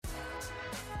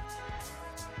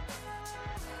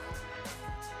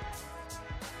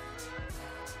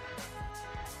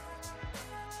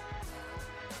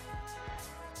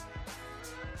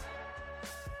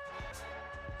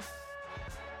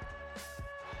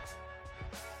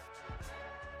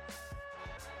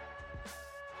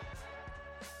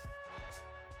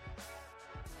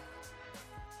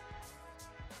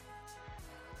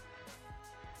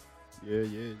Yeah.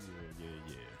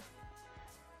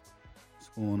 What's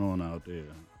going on out there?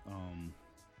 Um,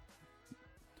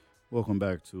 Welcome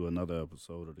back to another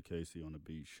episode of the Casey on the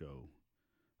Beat Show.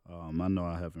 I know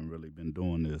I haven't really been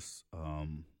doing this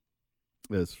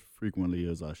as frequently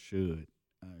as I should.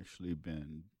 I actually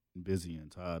been busy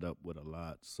and tied up with a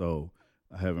lot, so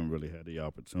I haven't really had the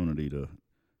opportunity to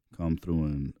come through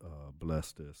and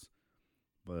bless this.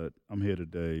 But I'm here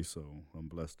today, so I'm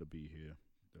blessed to be here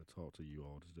to talk to you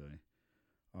all today.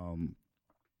 Um,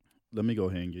 Let me go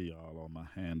ahead and give y'all all my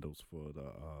handles for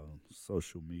the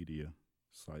social media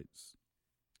sites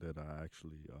that I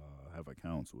actually have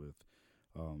accounts with.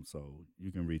 So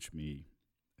you can reach me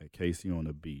at Casey on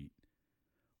the Beat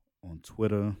on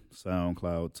Twitter,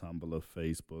 SoundCloud, Tumblr,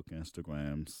 Facebook,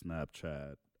 Instagram,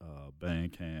 Snapchat,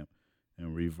 Bandcamp,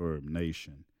 and Reverb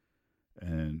Nation.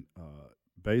 And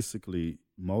basically,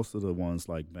 most of the ones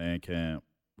like Bandcamp,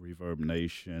 Reverb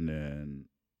Nation, and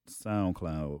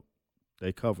SoundCloud,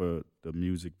 they cover the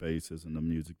music bases and the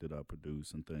music that I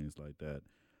produce and things like that.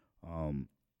 Um,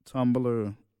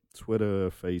 Tumblr,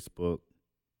 Twitter, Facebook,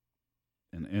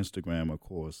 and Instagram, of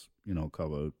course,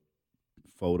 cover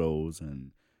photos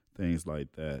and things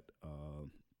like that.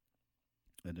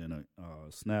 And then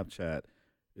Snapchat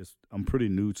is I'm pretty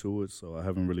new to it, so I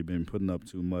haven't really been putting up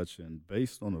too much. And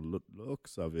based on the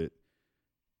looks of it,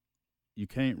 you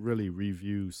can't really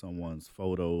review someone's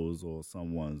photos or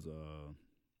someone's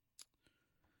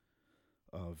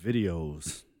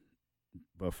videos,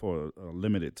 but for a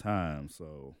limited time.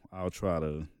 So I'll try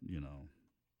to,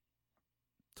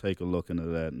 take a look into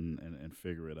that and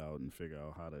figure it out and figure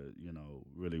out how to,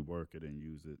 really work it and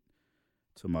use it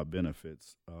to my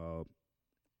benefits.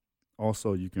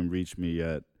 Also, you can reach me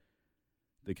at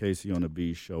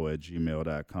TheKaeceOnDaBeatShow at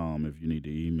gmail.com if you need to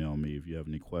email me if you have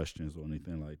any questions or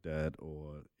anything like that,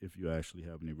 or if you actually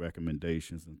have any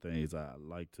recommendations and things. I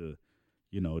like to,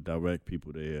 direct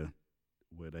people there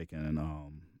where they can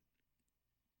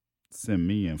send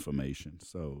me information.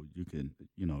 So you can,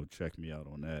 check me out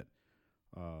on that.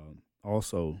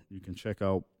 Also, you can check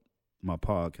out my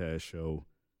podcast show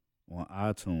on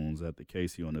iTunes at the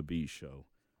Casey on the Beat Show.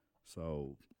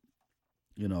 So,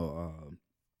 you know,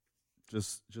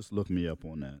 just look me up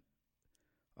on that.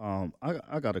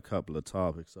 I got a couple of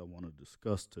topics I want to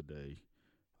discuss today.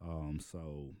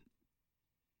 So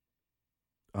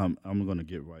I'm going to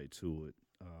get right to it.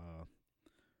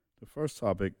 The first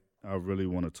topic I really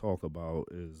want to talk about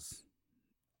is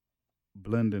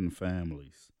blending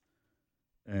families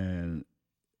and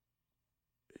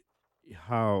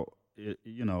how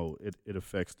it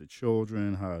affects the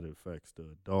children, how it affects the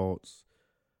adults,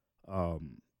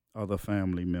 other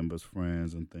family members,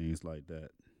 friends, and things like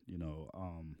that.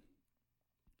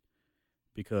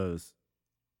 Because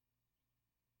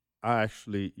I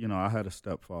actually, I had a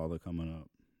stepfather coming up,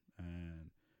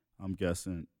 and I'm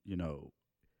guessing,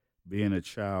 being a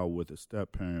child with a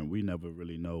step parent, we never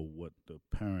really know what the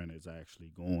parent is actually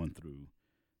going through.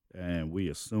 And we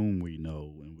assume we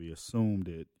know, and we assume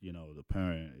that, the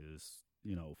parent is,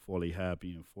 fully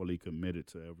happy and fully committed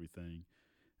to everything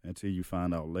until you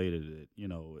find out later that,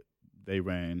 they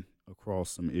ran across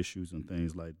some issues and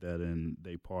things like that, and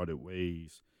they parted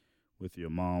ways with your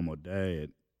mom or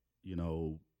dad,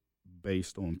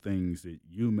 based on things that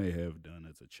you may have done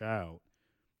as a child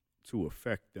to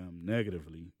affect them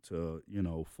negatively, to,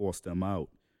 force them out.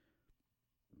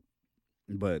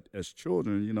 But as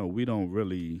children, we don't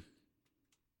really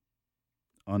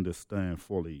understand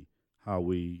fully how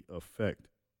we affect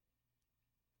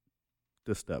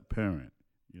the step parent,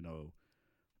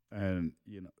 And,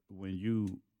 when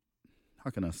you,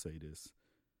 how can I say this?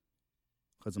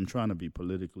 Because I'm trying to be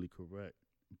politically correct.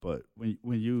 But when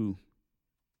you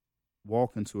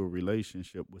walk into a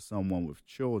relationship with someone with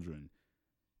children,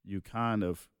 you kind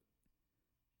of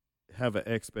have an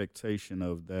expectation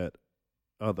of that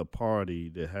other party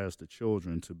that has the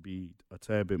children to be a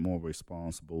tad bit more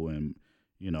responsible and,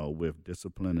 with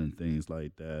discipline and things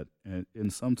like that.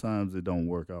 And sometimes it don't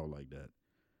work out like that.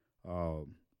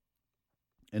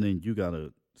 And then you got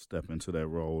to step into that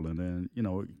role. And then,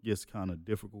 it gets kind of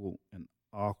difficult and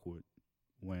awkward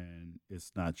when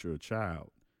it's not your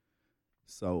child.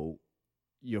 So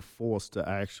you're forced to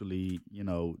actually,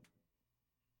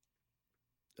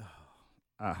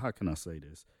 how can I say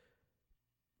this?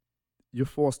 You're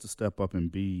forced to step up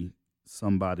and be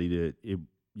somebody that it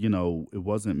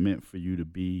wasn't meant for you to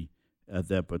be at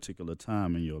that particular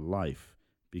time in your life,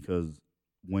 because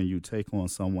when you take on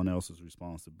someone else's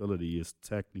responsibility, it's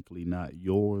technically not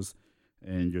yours,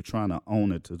 and you're trying to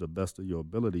own it to the best of your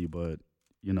ability. But,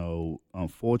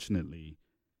 unfortunately,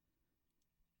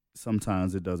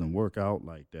 sometimes it doesn't work out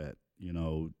like that.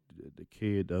 the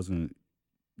kid doesn't,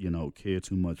 care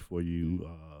too much for you.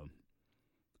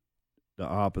 The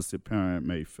opposite parent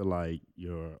may feel like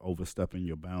you're overstepping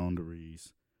your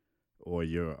boundaries or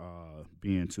you're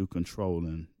being too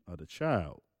controlling of the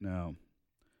child. Now,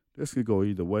 this could go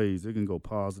either ways. It can go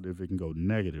positive, it can go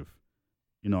negative.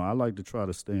 I like to try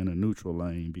to stay in a neutral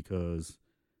lane because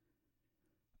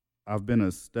I've been a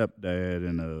stepdad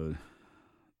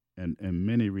in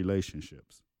many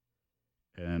relationships.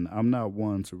 And I'm not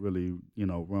one to really,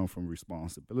 run from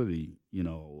responsibility.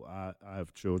 I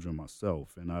have children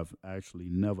myself, and I've actually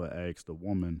never asked a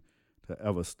woman to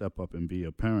ever step up and be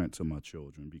a parent to my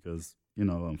children because,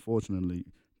 unfortunately,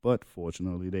 but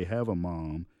fortunately, they have a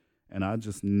mom, and I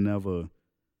just never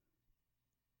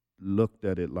looked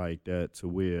at it like that to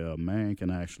where a man can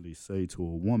actually say to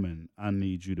a woman, I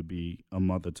need you to be a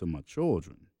mother to my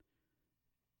children.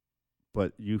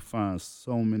 But you find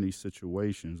so many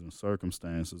situations and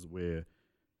circumstances where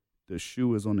the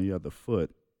shoe is on the other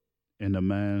foot and the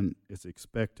man is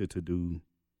expected to do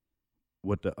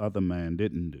what the other man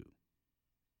didn't do.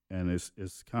 And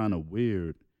it's kind of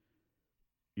weird,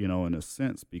 in a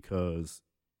sense, because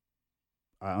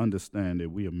I understand that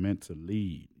we are meant to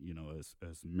lead,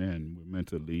 as men. We're meant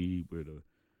to lead with the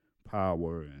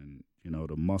power and,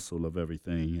 the muscle of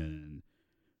everything, and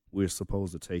we're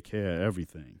supposed to take care of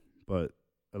everything. But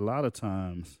a lot of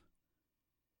times,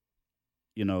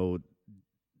 dealing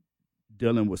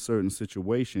with certain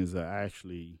situations are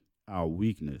actually our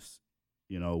weakness,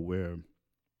 where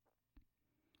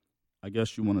I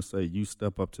guess you want to say you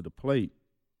step up to the plate,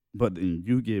 but then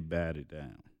you get batted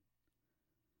down.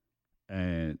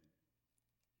 And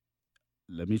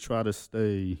let me try to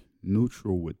stay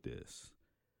neutral with this.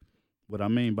 What I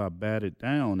mean by batted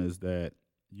down is that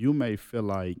you may feel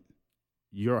like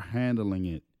you're handling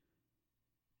it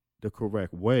the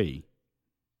correct way,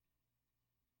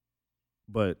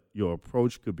 but your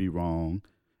approach could be wrong.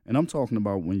 And I'm talking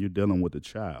about when you're dealing with a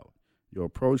child. Your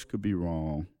approach could be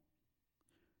wrong.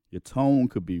 Your tone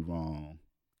could be wrong.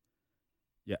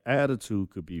 Your attitude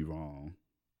could be wrong.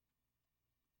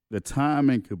 The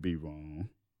timing could be wrong.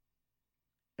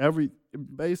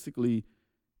 Basically,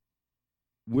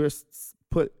 we're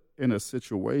put in a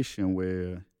situation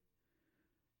where,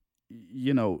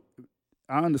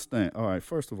 I understand. All right,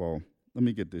 first of all, let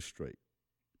me get this straight.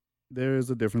 There is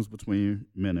a difference between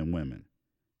men and women.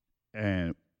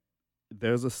 And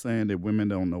there's a saying that women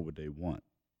don't know what they want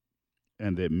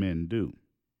and that men do.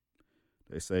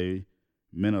 They say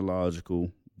men are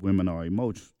logical, women are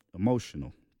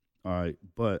emotional. All right,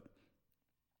 but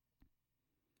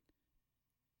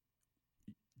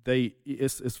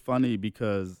it's funny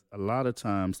because a lot of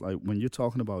times, like when you're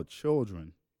talking about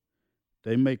children,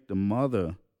 they make the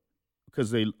mother,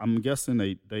 because I'm guessing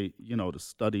they the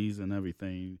studies and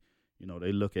everything,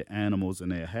 they look at animals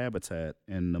and their habitat,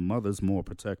 and the mother's more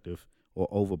protective or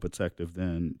overprotective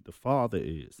than the father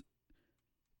is.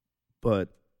 But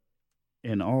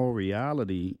in all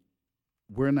reality,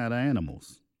 we're not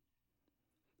animals.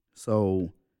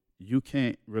 So you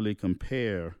can't really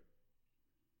compare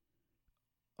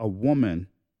a woman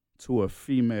to a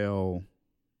female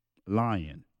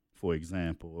lion, for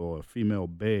example, or a female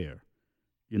bear.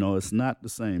 It's not the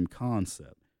same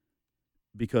concept.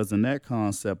 Because in that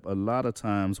concept, a lot of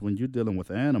times when you're dealing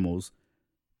with animals,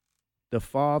 the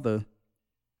father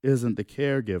isn't the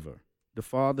caregiver. The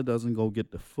father doesn't go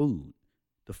get the food.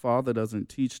 The father doesn't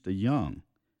teach the young.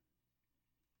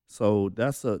 So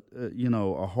that's a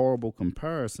horrible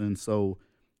comparison. So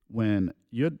when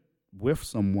you're with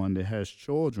someone that has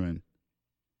children,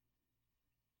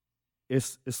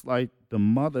 it's like the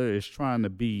mother is trying to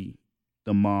be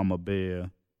the mama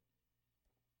bear,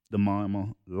 the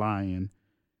mama lion,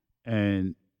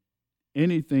 and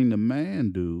anything the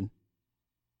man do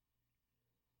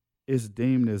is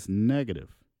deemed as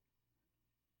negative.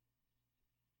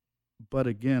 But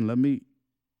again, let me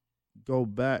go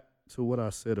back to what I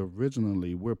said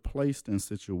originally. We're placed in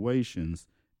situations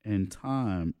and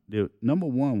time that, number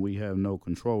one, we have no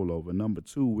control over. Number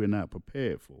two, we're not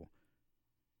prepared for.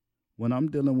 When I'm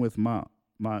dealing with my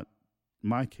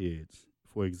kids,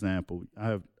 for example,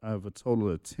 I have a total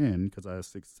of 10 because I have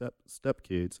 6 step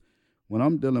kids. When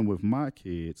I'm dealing with my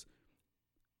kids,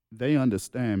 they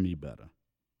understand me better.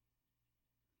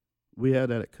 We have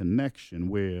that connection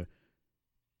where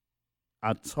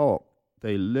I talk,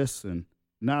 they listen.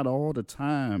 Not all the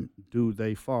time do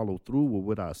they follow through with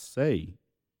what I say,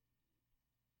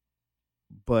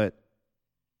 but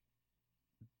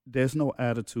there's no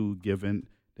attitude given.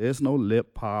 There's no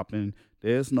lip popping.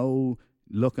 There's no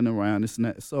looking around. It's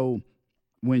not. So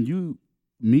when you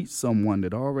meet someone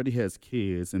that already has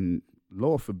kids, and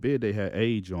Lord forbid they have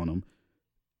age on them,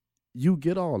 you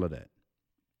get all of that.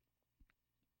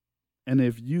 And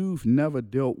if you've never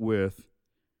dealt with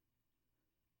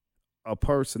a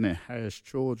person that has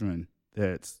children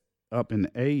that's up in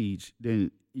age,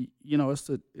 then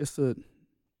it's a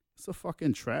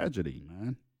fucking tragedy,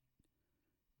 man.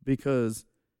 Because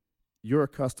you're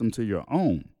accustomed to your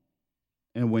own.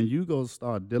 And when you go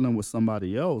start dealing with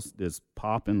somebody else that's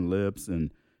popping lips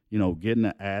and, getting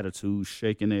an attitude,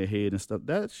 shaking their head and stuff,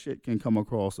 that shit can come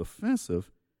across offensive,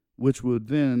 which would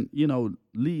then,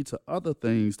 lead to other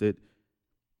things that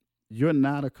you're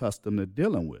not accustomed to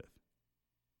dealing with.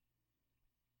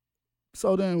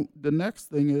 So then the next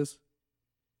thing is,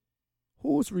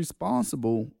 who's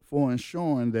responsible for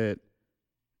ensuring that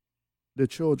the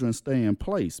children stay in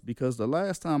place? Because the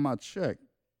last time I checked,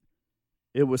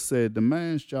 it was said the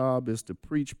man's job is to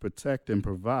preach, protect, and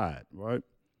provide, right?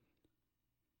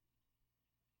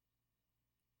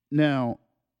 Now,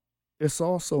 it's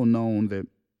also known that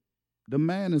the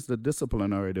man is the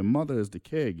disciplinary, the mother is the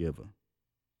caregiver.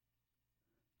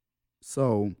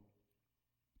 So,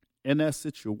 in that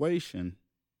situation,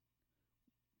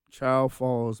 child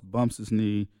falls, bumps his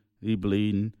knee, he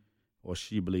bleeding, or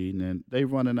she bleeding, and they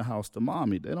run in the house to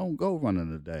mommy. They don't go running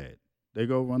to dad. They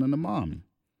go running to mommy.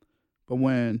 But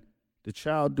when the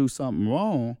child do something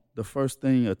wrong, the first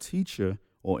thing a teacher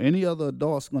or any other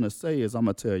adult's going to say is, I'm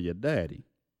going to tell your daddy.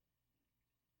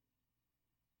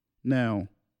 Now,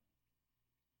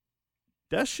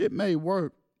 that shit may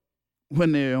work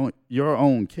when they're your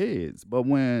own kids, but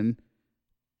when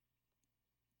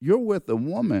you're with a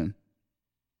woman,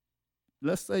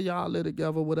 let's say y'all live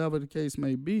together, whatever the case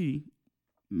may be,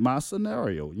 my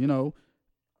scenario,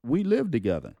 we live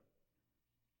together.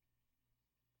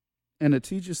 And the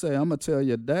teacher say, I'm going to tell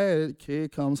your dad,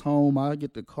 kid comes home, I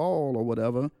get the call or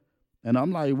whatever, and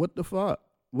I'm like, what the fuck?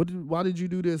 Why did you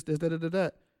do this,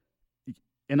 that?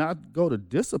 And I go to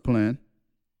discipline,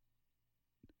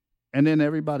 and then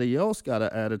everybody else got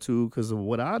an attitude because of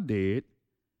what I did.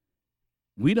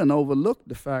 We done overlooked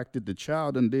the fact that the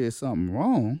child done did something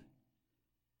wrong.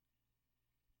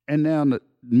 And now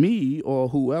me or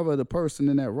whoever the person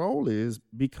in that role is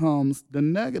becomes the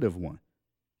negative one.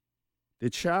 The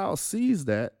child sees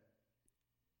that,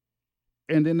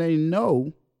 and then they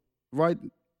know right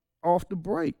off the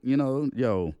break,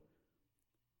 yo,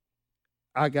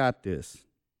 I got this.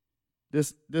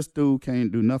 This dude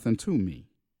can't do nothing to me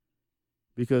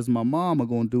because my mama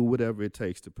gonna do whatever it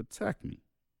takes to protect me.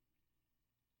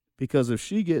 Because if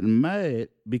she getting mad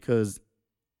because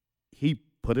he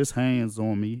put his hands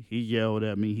on me, he yelled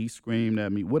at me, he screamed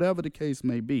at me, whatever the case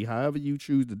may be, however you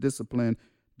choose to discipline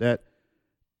that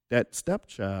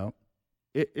stepchild,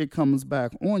 it comes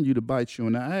back on you to bite you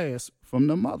in the ass from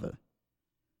the mother.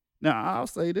 Now, I'll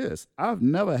say this. I've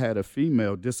never had a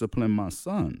female discipline my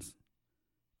sons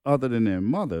other than their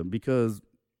mother because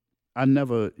I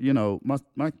never,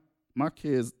 my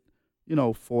kids,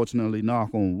 fortunately,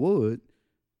 knock on wood,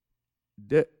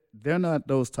 they're not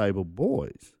those type of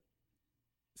boys.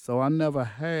 So I never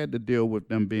had to deal with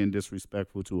them being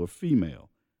disrespectful to a female.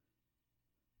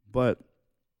 But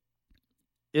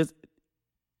it's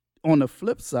on the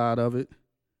flip side of it,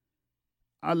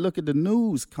 I look at the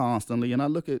news constantly and I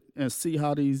look at and see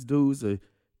how these dudes are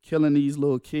killing these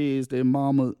little kids, their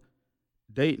mama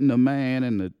dating the man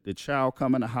and the child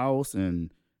come in the house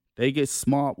and they get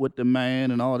smart with the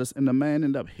man and all this, and the man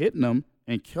end up hitting them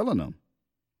and killing them.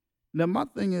 Now my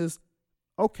thing is,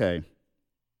 okay,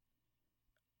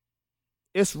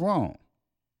 it's wrong.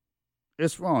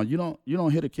 It's wrong. You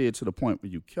don't hit a kid to the point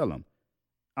where you kill him.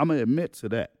 I'm gonna admit to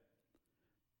that.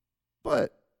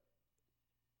 But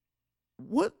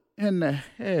what in the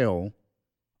hell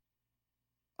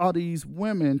are these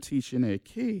women teaching their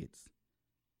kids?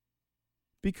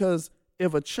 Because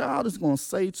if a child is going to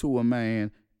say to a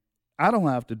man, I don't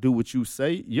have to do what you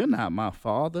say. You're not my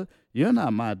father. You're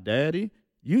not my daddy.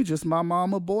 You just my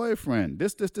mama boyfriend.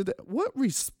 This. What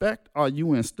respect are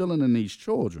you instilling in these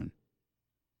children?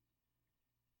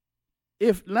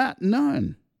 If not,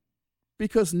 none.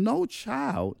 Because no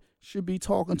child should be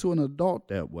talking to an adult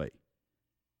that way.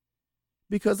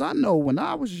 Because I know when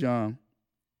I was young,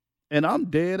 and I'm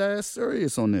dead ass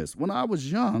serious on this, when I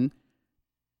was young,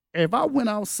 if I went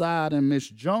outside and Miss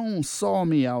Jones saw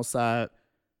me outside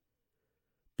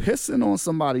pissing on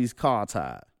somebody's car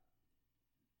tire,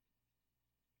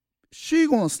 she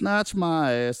gonna snatch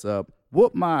my ass up,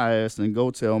 whoop my ass, and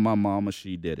go tell my mama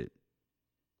she did it.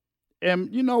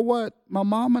 And you know what? My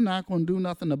mama not gonna do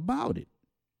nothing about it.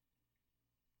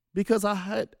 Because I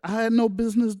had no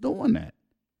business doing that.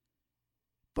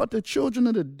 But the children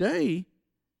of the day,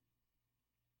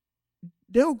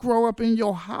 they'll grow up in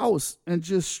your house and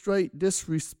just straight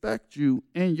disrespect you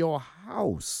in your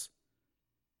house.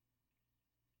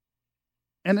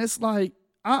 And it's like,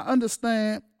 I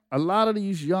understand a lot of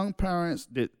these young parents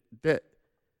that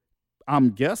I'm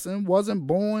guessing wasn't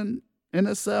born in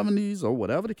the 70s or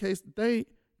whatever the case, they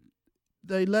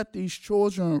let these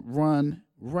children run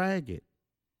ragged.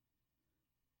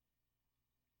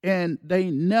 And they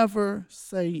never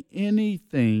say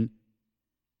anything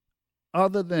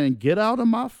other than, get out of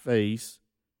my face,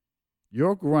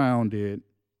 you're grounded,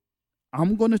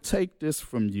 I'm going to take this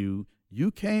from you,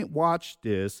 you can't watch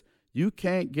this, you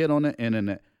can't get on the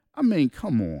internet. I mean,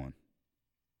 come on.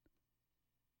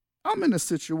 I'm in a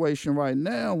situation right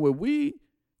now where we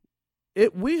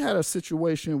had a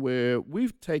situation where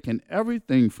we've taken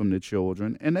everything from the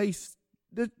children, and this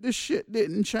shit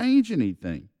didn't change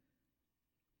anything.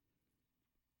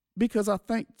 Because I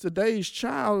think today's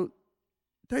child,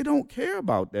 they don't care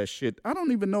about that shit. I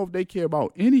don't even know if they care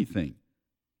about anything.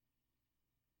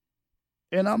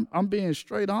 And I'm being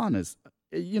straight honest.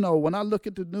 You know, when I look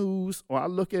at the news or I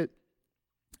look at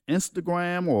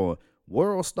Instagram or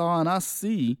World Star and I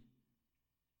see,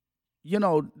 you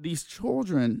know, these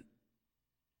children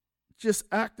just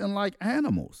acting like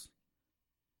animals,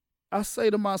 I say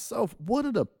to myself, what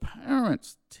are the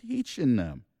parents teaching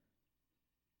them?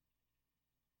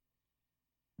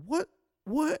 What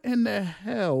in the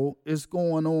hell is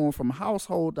going on from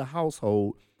household to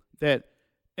household that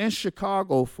in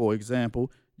Chicago, for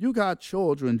example, you got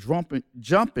children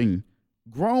jumping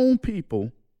grown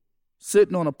people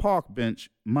sitting on a park bench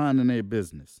minding their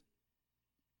business?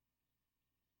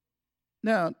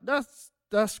 Now,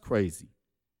 that's crazy.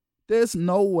 There's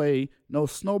no way, no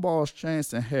snowball's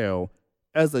chance in hell,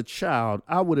 as a child,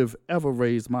 I would have ever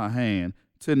raised my hand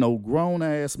to no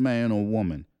grown-ass man or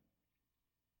woman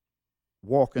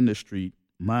walking the street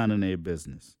minding their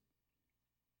business.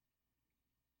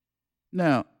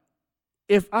 Now,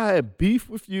 if I had beef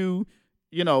with you,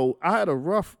 you know, I had a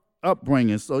rough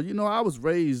upbringing. So, you know, I was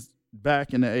raised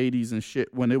back in the 80s and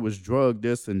shit when it was drug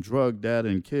this and drug that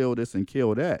and kill this and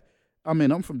kill that. I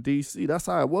mean, I'm from D.C. That's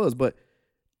how it was. But,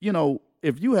 you know,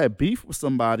 if you had beef with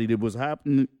somebody that was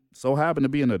happened to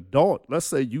be an adult, let's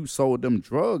say you sold them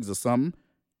drugs or something,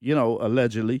 you know,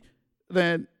 allegedly,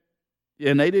 then,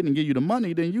 and they didn't give you the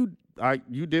money, then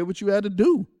you did what you had to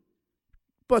do.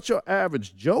 But your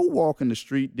average Joe walking the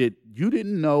street that you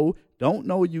didn't know, don't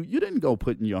know you, you didn't go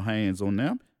putting your hands on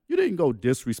them. You didn't go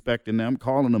disrespecting them,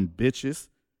 calling them bitches.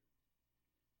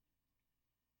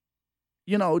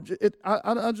 You know,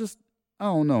 I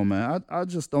don't know, man. I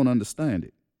just don't understand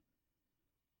it.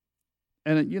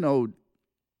 And, you know,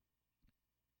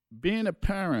 being a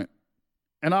parent,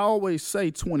 and I always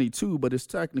say 22, but it's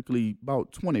technically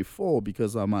about 24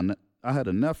 because I had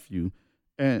a nephew,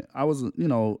 and I was, you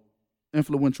know,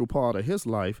 influential part of his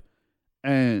life.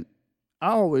 And I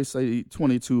always say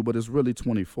 22, but it's really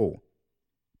 24.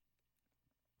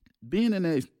 Being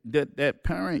in that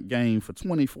parent game for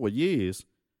 24 years,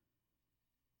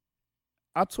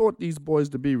 I taught these boys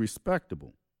to be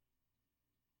respectable.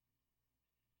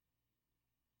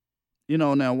 You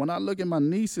know, now when I look at my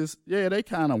nieces, yeah, they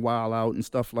kind of wild out and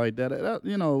stuff like that.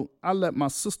 You know, I let my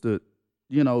sister,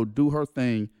 you know, do her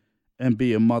thing and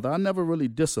be a mother. I never really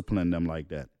disciplined them like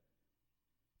that.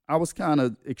 I was kind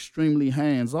of extremely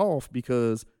hands off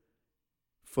because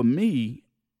for me,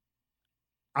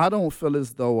 I don't feel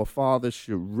as though a father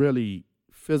should really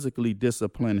physically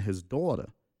discipline his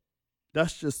daughter.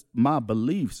 That's just my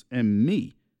beliefs and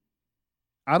me.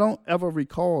 I don't ever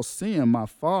recall seeing my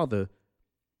father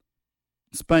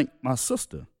spank my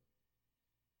sister.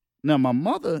 Now, my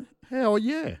mother, hell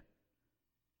yeah.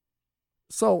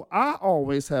 So I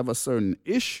always have a certain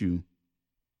issue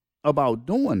about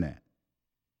doing that.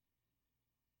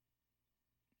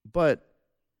 But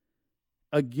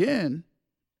again,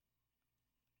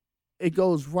 it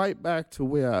goes right back to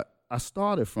where I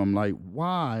started from. Like,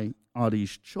 why are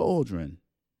these children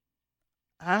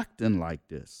acting like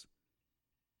this?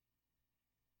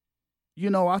 You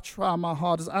know, I try my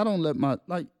hardest. I don't let my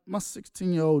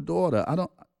 16-year-old daughter,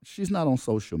 she's not on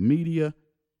social media.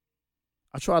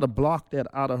 I try to block that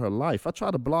out of her life. I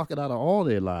try to block it out of all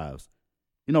their lives.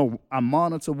 You know, I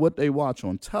monitor what they watch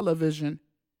on television.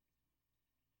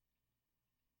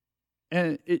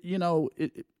 And it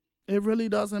really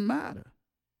doesn't matter.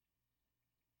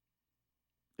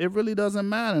 It really doesn't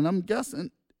matter. And I'm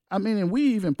guessing, and we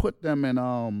even put them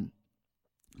in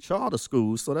charter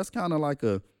schools. So that's kind of like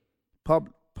a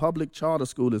public charter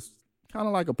school. It's kind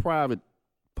of like a private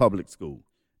public school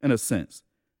in a sense.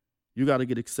 You got to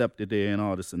get accepted there and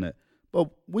all this and that. But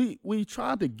we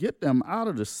tried to get them out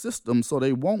of the system so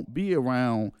they won't be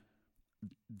around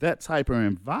that type of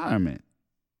environment.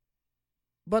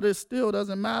 But it still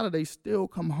doesn't matter. They still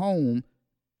come home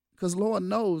because Lord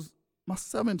knows my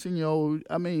 17-year-old,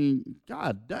 I mean,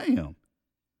 God damn.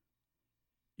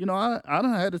 You know, I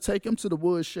done had to take him to the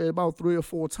woodshed about 3 or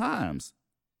 4 times.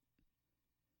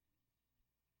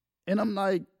 And I'm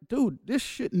like, dude, this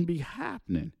shouldn't be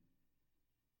happening.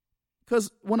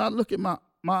 Because when I look at my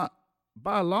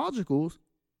biologicals,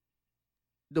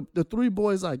 the 3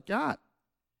 boys I got,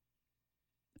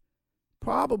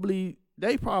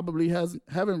 they probably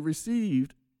haven't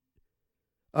received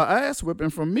an ass whipping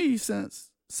from me since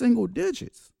single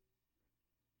digits.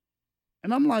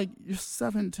 And I'm like, you're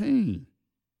 17.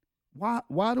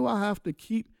 Why do I have to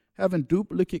keep having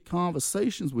duplicate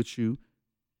conversations with you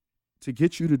to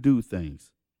get you to do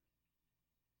things?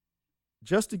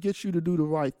 Just to get you to do the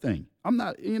right thing. I'm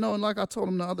not, and like I told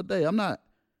him the other day, I'm not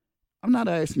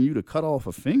asking you to cut off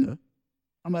a finger.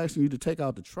 I'm asking you to take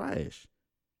out the trash.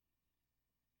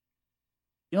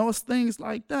 It's things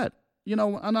like that.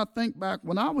 And I think back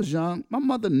when I was young, my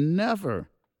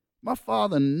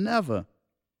father never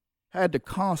had to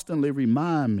constantly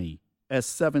remind me at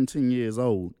 17 years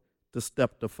old to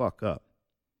step the fuck up.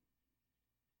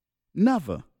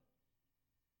 Never.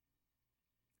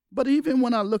 But even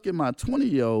when I look at my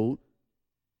 20-year-old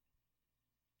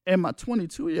and my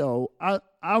 22-year-old, I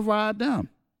ride them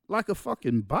like a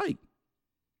fucking bike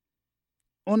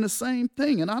on the same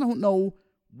thing. And I don't know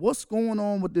what's going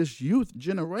on with this youth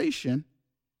generation,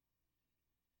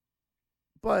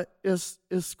 but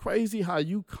it's crazy how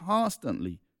you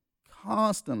constantly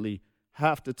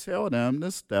have to tell them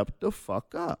to step the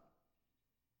fuck up.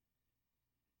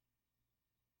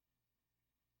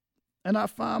 And I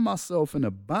find myself in a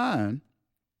bind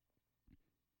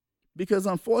because,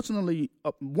 unfortunately,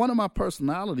 one of my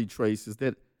personality traits is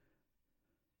that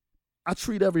I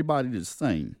treat everybody the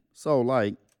same. So,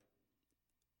 like,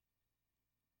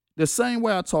 the same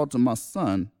way I talk to my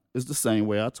son is the same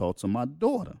way I talk to my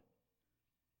daughter.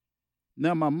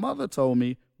 Now, my mother told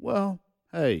me, well,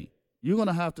 hey, you're going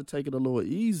to have to take it a little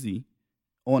easy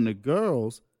on the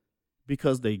girls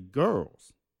because they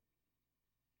girls.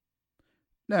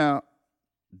 Now,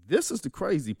 this is the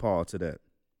crazy part to that.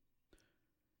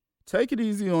 Take it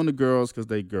easy on the girls because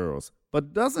they girls.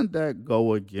 But doesn't that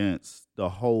go against the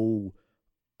whole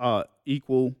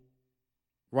equal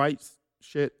rights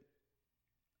shit?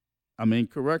 I mean,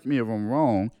 correct me if I'm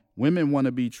wrong. Women want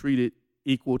to be treated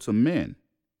equal to men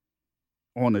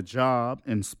on a job,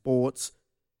 in sports,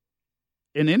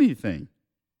 in anything.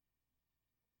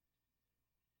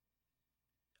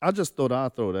 I just thought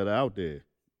I'd throw that out there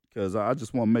because I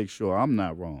just want to make sure I'm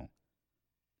not wrong.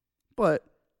 But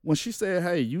when she said,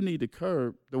 hey, you need to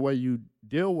curb the way you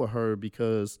deal with her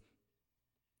because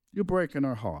you're breaking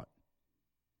her heart.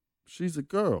 She's a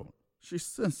girl. She's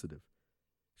sensitive.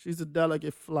 She's a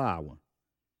delicate flower.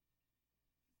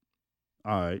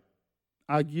 All right,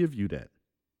 I give you that.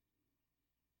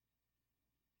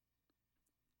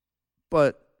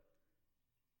 But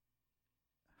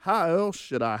how else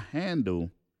should I handle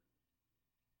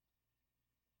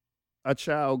a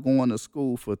child going to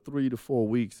school for 3 to 4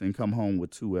 weeks and come home with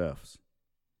 2 Fs?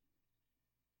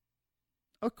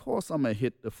 Of course I'm going to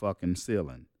hit the fucking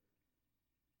ceiling.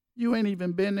 You ain't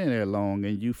even been in there long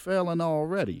and you failing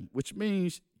already, which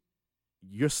means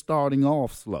you're starting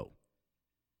off slow.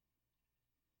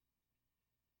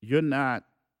 You're not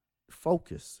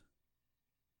focused.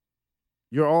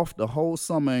 You're off the whole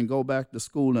summer and go back to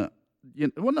school. And,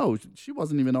 well, no, she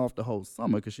wasn't even off the whole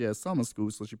summer because she had summer school,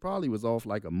 so she probably was off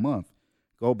like a month.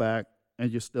 Go back,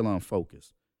 and you're still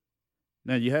unfocused.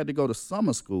 Now, you had to go to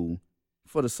summer school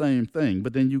for the same thing,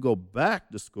 but then you go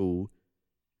back to school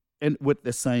and with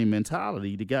the same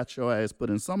mentality to get your ass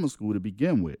put in summer school to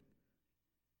begin with.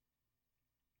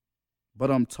 But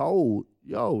I'm told,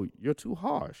 yo, you're too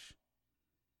harsh.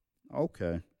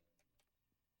 Okay.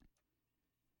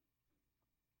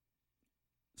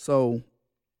 So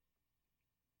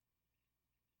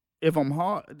if I'm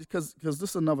hard, because this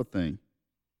is another thing.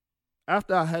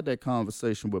 After I had that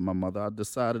conversation with my mother, I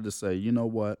decided to say, you know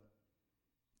what?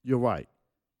 You're right.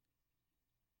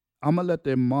 I'm going to let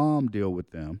their mom deal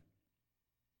with them.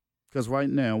 Because right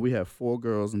now we have 4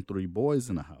 girls and 3 boys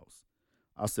in the house.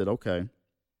 I said, okay,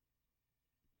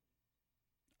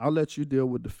 I'll let you deal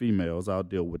with the females. I'll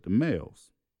deal with the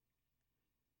males.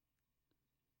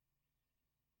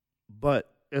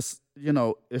 But it's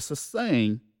a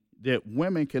saying that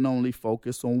women can only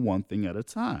focus on one thing at a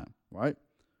time, right?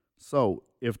 So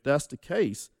if that's the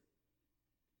case,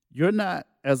 you're not,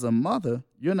 as a mother,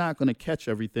 you're not going to catch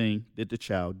everything that the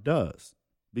child does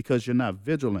because you're not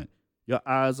vigilant. Your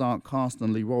eyes aren't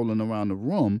constantly rolling around the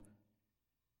room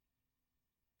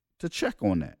to check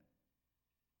on that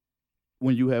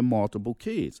when you have multiple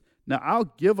kids. Now,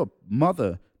 I'll give a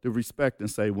mother the respect and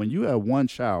say, when you have one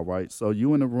child, right? So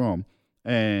you in the room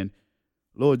and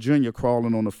little Junior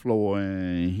crawling on the floor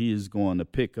and he is going to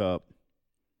pick up,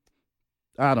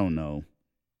 I don't know,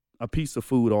 a piece of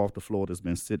food off the floor that's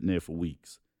been sitting there for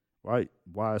weeks, right?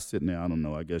 Why it's sitting there, I don't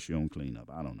know. I guess you don't clean up.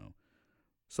 I don't know.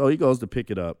 So he goes to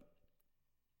pick it up,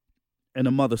 and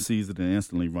the mother sees it and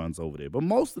instantly runs over there. But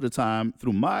most of the time,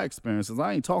 through my experiences,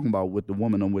 I ain't talking about with the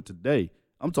woman I'm with today.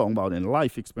 I'm talking about in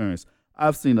life experience.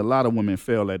 I've seen a lot of women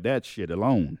fail at that shit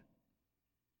alone.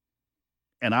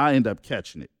 And I end up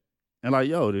catching it. And like,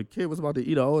 yo, the kid was about to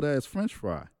eat an old-ass French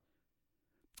fry.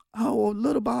 Oh,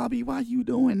 little Bobby, why you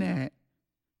doing that?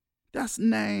 That's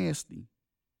nasty.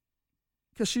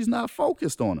 Because she's not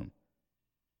focused on him.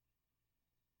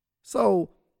 So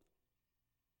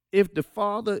if the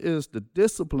father is the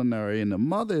disciplinary and the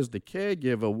mother is the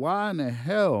caregiver, why in the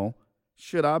hell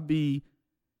should I be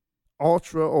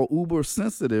ultra or uber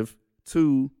sensitive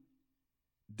to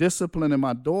disciplining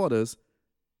my daughters,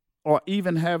 or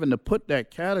even having to put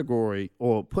that category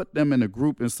or put them in a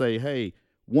group and say, hey,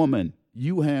 woman,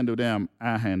 you handle them,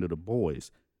 I handle the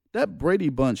boys. That Brady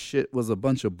Bunch shit was a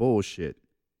bunch of bullshit.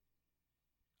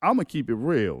 I'm going to keep it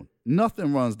real.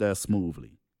 Nothing runs that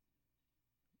smoothly.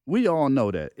 We all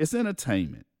know that. It's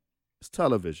entertainment. It's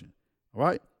television,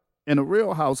 right? In a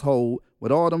real household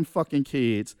with all them fucking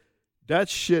kids, that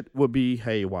shit would be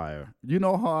haywire. You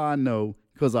know how I know?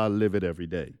 Because I live it every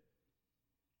day.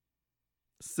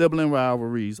 Sibling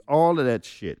rivalries, all of that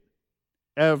shit.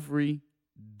 Every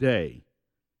day.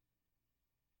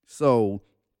 So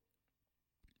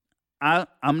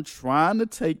I'm trying to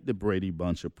take the Brady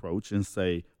Bunch approach and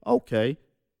say, okay,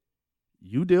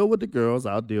 you deal with the girls,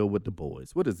 I'll deal with the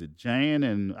boys. What is it, Jan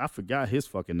and I forgot his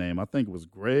fucking name. I think it was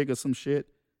Greg or some shit.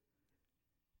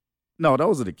 No,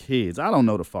 those are the kids. I don't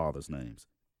know the father's names,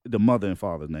 the mother and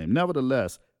father's name.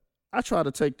 Nevertheless, I try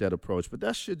to take that approach, but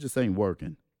that shit just ain't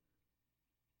working.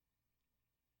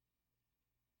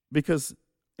 Because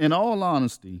in all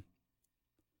honesty,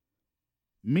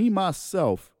 me,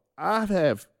 myself, I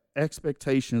have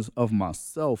expectations of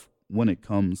myself when it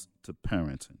comes to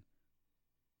parenting.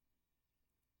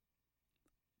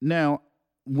 Now,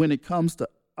 when it comes to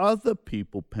other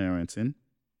people parenting,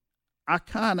 I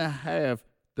kind of have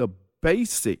the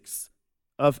basics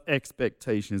of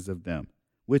expectations of them,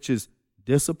 which is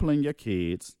discipline your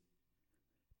kids,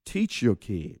 teach your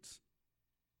kids,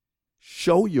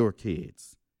 show your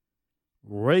kids,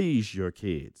 raise your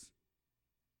kids.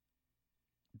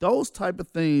 Those type of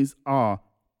things are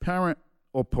parent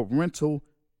or parental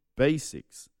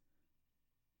basics.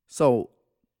 So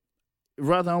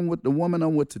whether I'm with the woman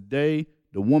I'm with today,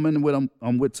 the woman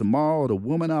I'm with tomorrow, or the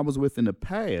woman I was with in the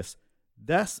past,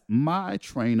 that's my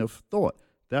train of thought.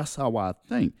 That's how I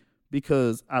think.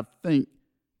 Because I think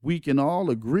we can all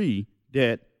agree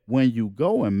that when you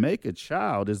go and make a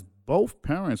child, it's both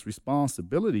parents'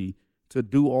 responsibility to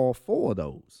do all four of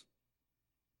those.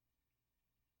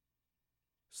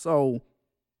 So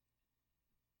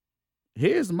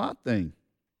here's my thing.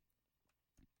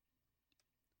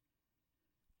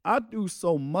 I do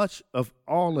so much of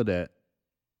all of that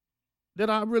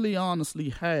I really honestly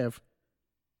have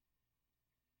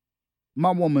my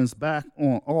woman's back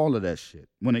on all of that shit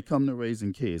when it comes to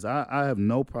raising kids. I have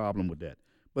no problem with that.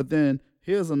 But then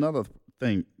here's another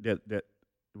thing that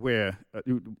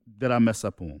I mess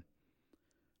up on.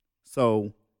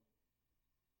 So,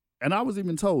 and I was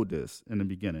even told this in the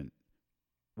beginning,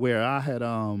 where I had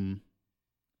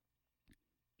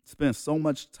spent so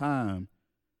much time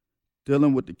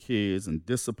dealing with the kids and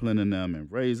disciplining them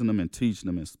and raising them and teaching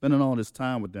them and spending all this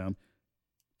time with them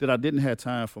that I didn't have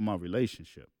time for my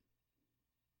relationship.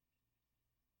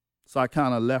 So I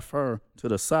kind of left her to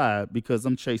the side because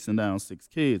I'm chasing down 6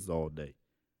 kids all day.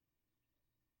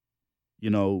 You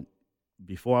know,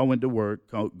 before I went to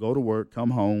work, go to work,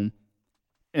 come home,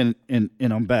 and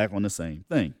I'm back on the same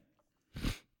thing.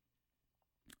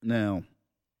 Now,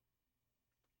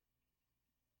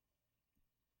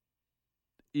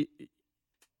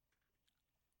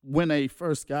 when they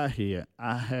first got here,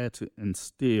 I had to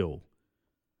instill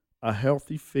a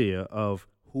healthy fear of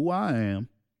who I am,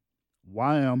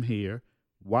 why I'm here,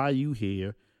 why you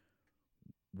here,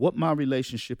 what my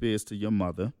relationship is to your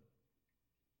mother,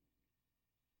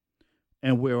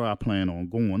 and where I plan on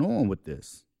going on with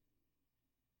this.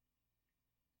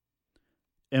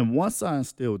 And once I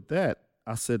instilled that,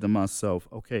 I said to myself,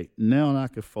 okay, now I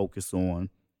can focus on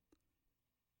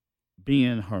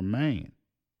being her man.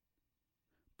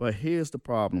 But here's the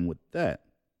problem with that.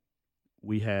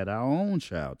 We had our own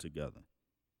child together.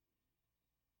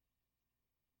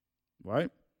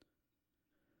 Right?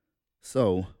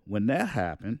 So when that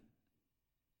happened,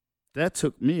 that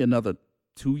took me another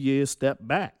 2 years step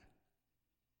back.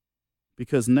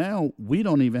 Because now we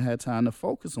don't even have time to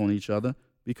focus on each other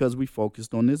because we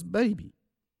focused on this baby.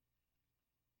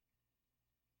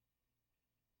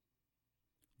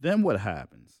 Then what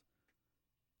happens?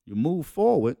 You move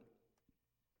forward.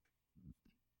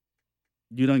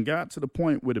 You done got to the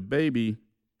point where the baby,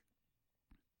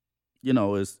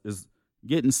 is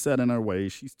getting set in her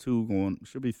ways. She's 2,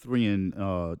 she'll be 3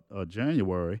 in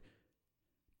January.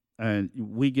 And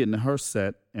we getting her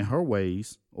set in her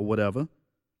ways or whatever.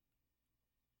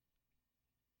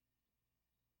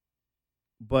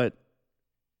 But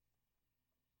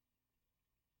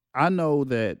I know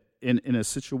that in a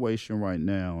situation right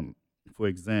now, for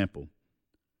example,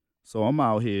 so I'm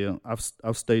out here.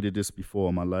 I've stated this before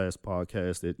on my last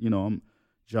podcast that, I'm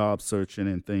job searching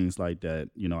and things like that.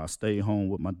 I stay home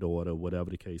with my daughter, whatever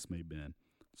the case may be.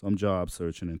 So I'm job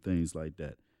searching and things like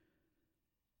that.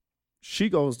 She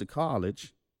goes to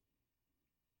college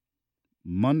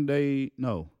Tuesday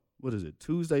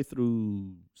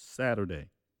through Saturday.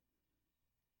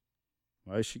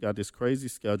 Right? She got this crazy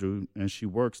schedule, and she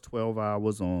works 12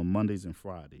 hours on Mondays and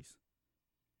Fridays.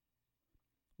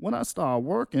 When I start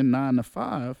working 9 to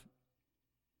 5,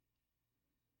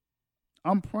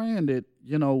 I'm praying that,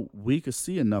 we could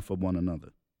see enough of one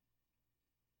another.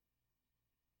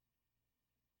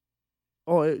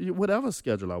 Or whatever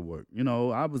schedule I work.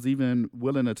 I was even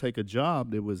willing to take a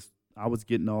job I was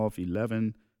getting off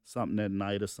 11 something at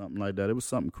night or something like that. It was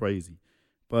something crazy.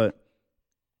 But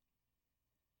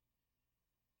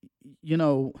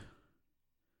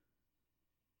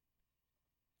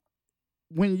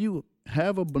when you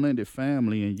have a blended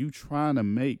family and you trying to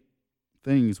make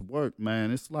things work,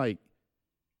 man, it's like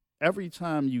every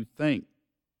time you think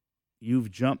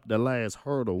you've jumped the last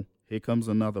hurdle, here comes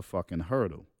another fucking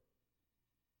hurdle.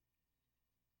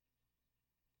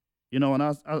 And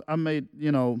I made,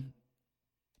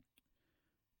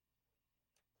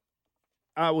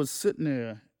 I was sitting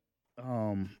there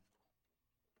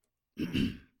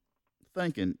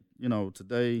thinking,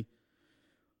 today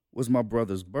was my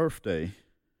brother's birthday.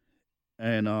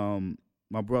 And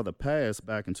my brother passed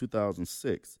back in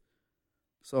 2006.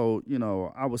 So,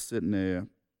 I was sitting there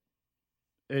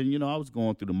and, I was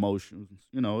going through the motions.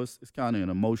 It's kind of an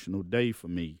emotional day for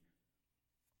me.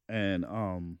 And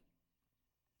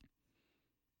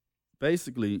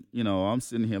basically, I'm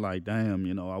sitting here like,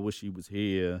 damn, I wish he was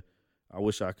here. I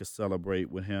wish I could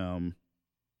celebrate with him.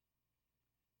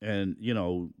 And,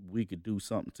 we could do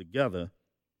something together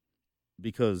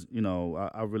because,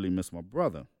 I really miss my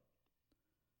brother.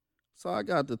 So I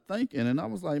got to thinking, and I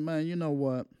was like, man, you know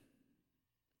what?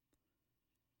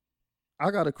 I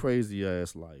got a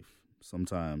crazy-ass life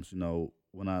sometimes,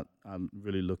 when I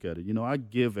really look at it. I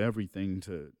give everything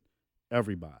to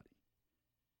everybody.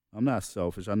 I'm not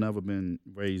selfish. I've never been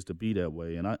raised to be that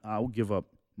way, and I'll give up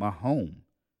my home,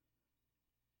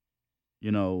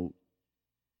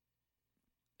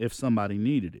 if somebody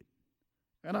needed it.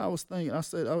 And I was thinking, I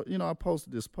said, I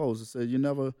posted this post. It said, you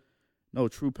never know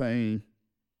true pain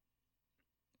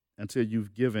until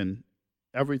you've given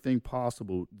everything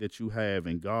possible that you have,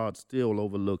 and God still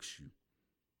overlooks you.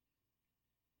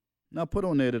 Now, put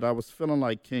on there that I was feeling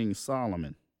like King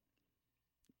Solomon,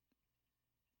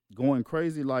 going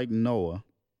crazy like Noah,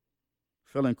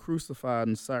 feeling crucified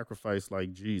and sacrificed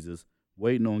like Jesus,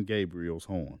 waiting on Gabriel's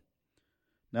horn.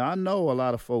 Now, I know a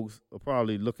lot of folks are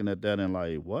probably looking at that and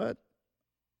like, what?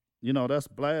 That's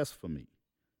blasphemy.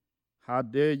 How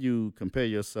dare you compare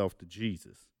yourself to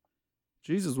Jesus?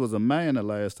 Jesus was a man the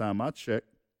last time I checked.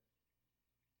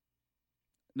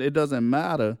 It doesn't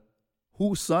matter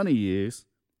whose son he is.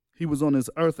 He was on this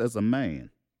earth as a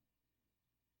man.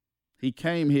 He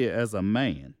came here as a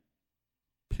man,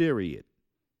 period.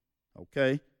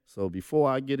 Okay? So before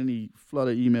I get any flood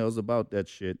of emails about that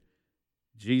shit,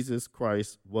 Jesus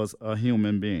Christ was a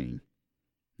human being.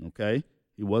 Okay?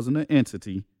 He wasn't an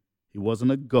entity. He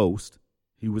wasn't a ghost.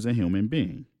 He was a human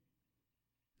being.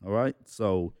 All right?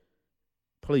 So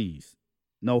please,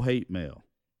 no hate mail.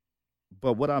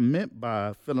 But what I meant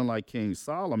by feeling like King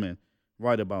Solomon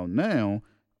right about now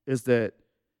is that,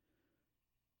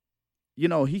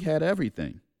 he had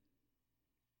everything.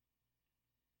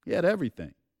 He had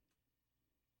everything.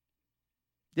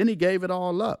 Then he gave it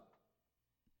all up.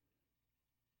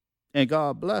 And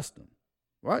God blessed him,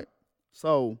 right?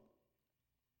 So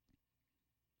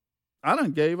I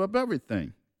done gave up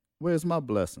everything. Where's my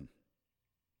blessing?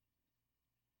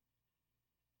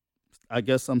 I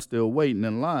guess I'm still waiting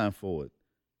in line for it.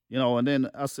 And then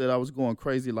I said I was going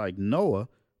crazy like Noah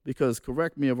because,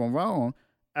 correct me if I'm wrong,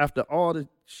 after all the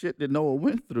shit that Noah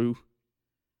went through,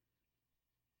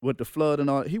 with the flood and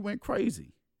all, he went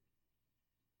crazy.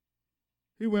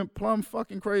 He went plumb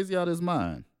fucking crazy out of his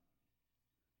mind.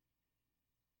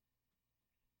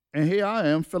 And here I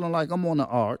am feeling like I'm on the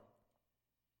ark.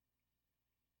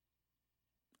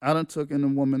 I done took in a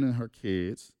woman and her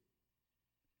kids.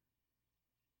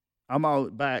 I'm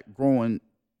out back growing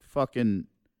fucking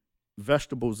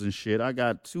vegetables and shit. I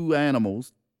got 2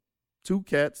 animals, 2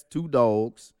 cats, 2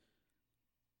 dogs.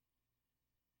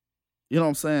 You know what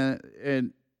I'm saying?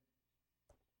 And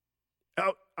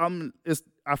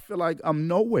I feel like I'm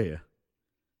nowhere.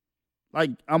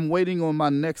 Like I'm waiting on my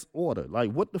next order.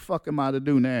 Like what the fuck am I to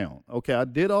do now? Okay, I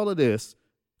did all of this.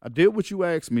 I did what you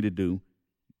asked me to do.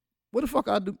 What the fuck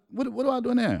I do? What do I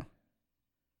do now?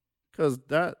 Because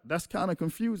that's kind of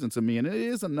confusing to me. And it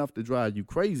is enough to drive you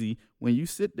crazy when you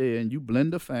sit there and you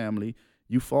blend a family,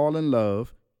 you fall in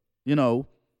love, you know.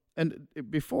 And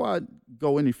before I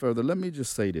go any further, let me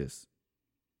just say this.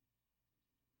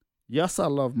 Yes, I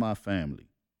love my family.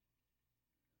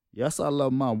 Yes, I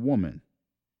love my woman.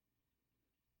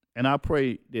 And I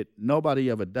pray that nobody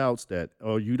ever doubts that,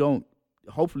 or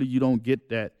hopefully you don't get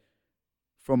that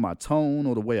from my tone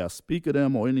or the way I speak of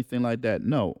them or anything like that.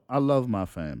 No, I love my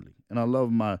family and I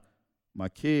love my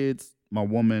kids, my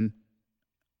woman.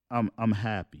 I'm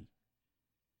happy.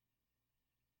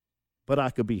 But I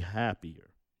could be happier.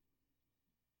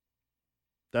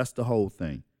 That's the whole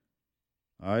thing.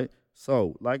 All right?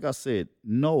 So, like I said,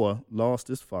 Noah lost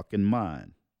his fucking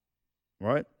mind.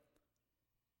 Right?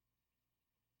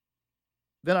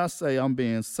 Then I say I'm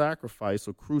being sacrificed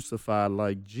or crucified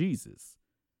like Jesus.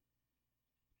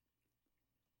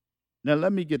 Now,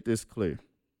 let me get this clear.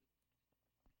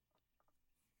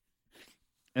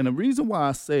 And the reason why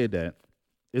I say that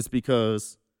is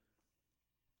because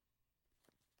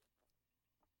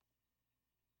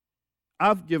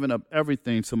I've given up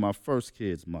everything to my first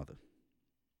kid's mother.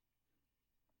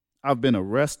 I've been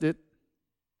arrested.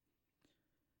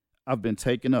 I've been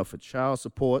taken up for child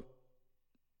support.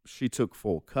 She took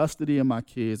full custody of my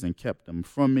kids and kept them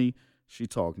from me. She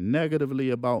talked negatively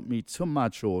about me to my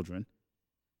children.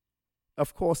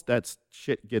 Of course, that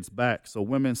shit gets back. So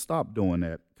women, stop doing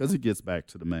that because it gets back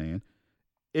to the man.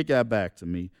 It got back to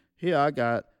me. Here I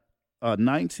got a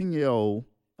 19-year-old,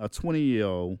 a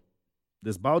 20-year-old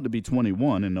that's about to be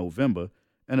 21 in November,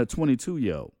 and a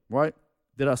 22-year-old, right,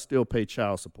 that I still pay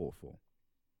child support for.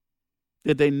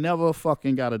 That they never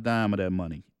fucking got a dime of that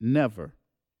money. Never.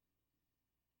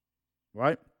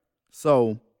 Right?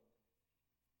 So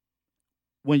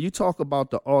when you talk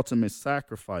about the ultimate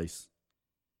sacrifice,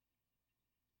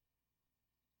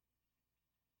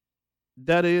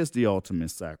 that is the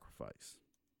ultimate sacrifice.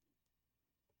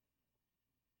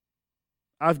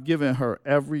 I've given her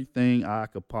everything I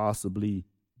could possibly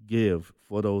give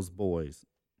for those boys.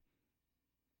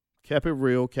 Kept it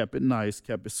real, kept it nice,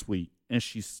 kept it sweet. And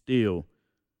she still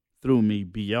threw me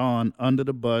beyond, under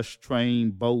the bus, train,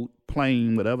 boat,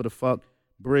 plane, whatever the fuck,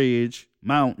 bridge,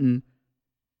 mountain,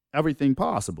 everything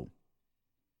possible.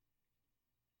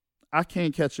 I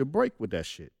can't catch a break with that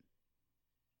shit.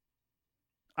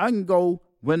 I can go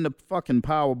win the fucking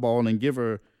Powerball and give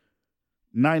her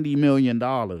 $90 million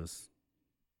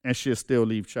and she'll still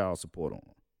leave child support on.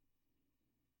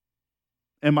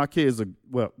 And my kids are,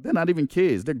 well, they're not even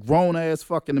kids. They're grown-ass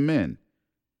fucking men.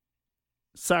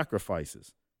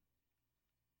 Sacrifices.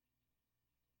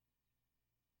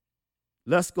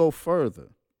 Let's go further.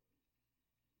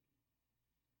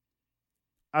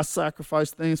 I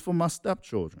sacrifice things for my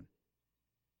stepchildren.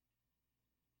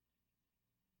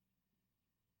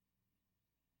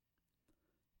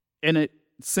 And it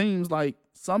seems like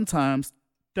sometimes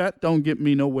that don't get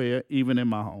me nowhere, even in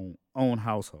my own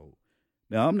household.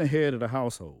 Now, I'm the head of the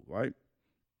household, right?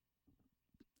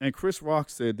 And Chris Rock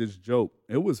said this joke.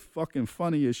 It was fucking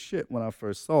funny as shit when I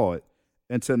first saw it,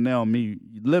 until now me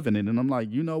living it. And I'm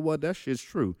like, you know what? That shit's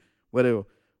true. Where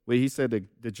he said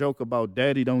the joke about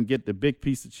daddy don't get the big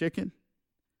piece of chicken.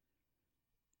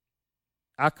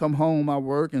 I come home, I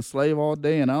work and slave all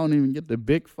day, and I don't even get the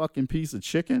big fucking piece of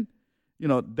chicken. You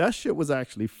know, that shit was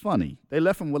actually funny. They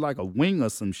left him with like a wing or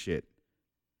some shit.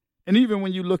 And even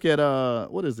when you look at,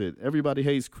 what is it? Everybody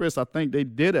Hates Chris. I think they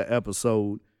did an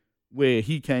episode where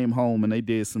he came home and they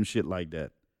did some shit like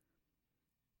that.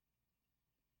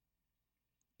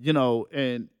 You know,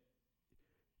 and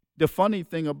the funny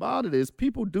thing about it is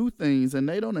people do things and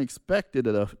they don't expect it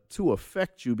to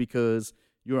affect you because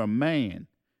you're a man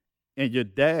and your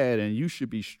dad and you should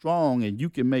be strong and you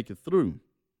can make it through.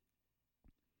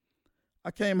 I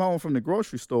came home from the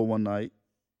grocery store one night.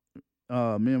 Me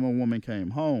and my woman came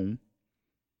home,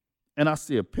 and I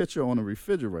see a picture on the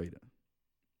refrigerator.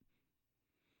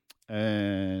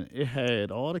 and it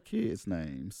had all the kids'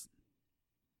 names,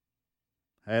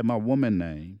 had my woman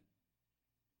name,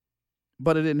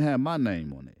 but it didn't have my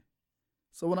name on it.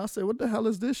 So when I said, what the hell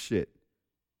is this shit?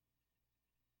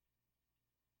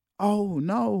 Oh,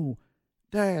 no,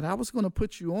 Dad, I was going to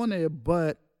put you on there,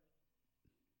 but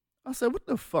I said, what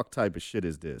the fuck type of shit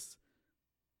is this?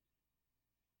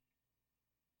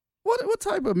 What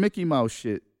type of Mickey Mouse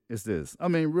shit is this? I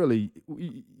mean, really,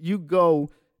 you go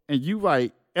and you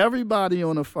write everybody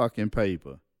on a fucking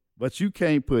paper, but you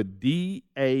can't put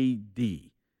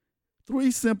D-A-D.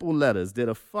 3 simple letters that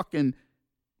a fucking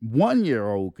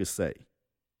 1-year-old could say.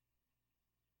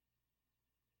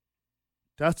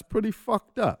 That's pretty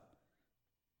fucked up.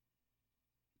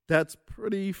 That's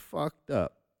pretty fucked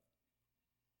up.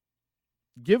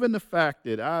 Given the fact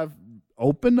that I've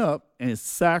opened up and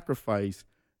sacrificed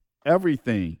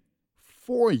everything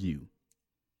for you,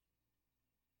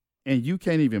 and you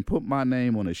can't even put my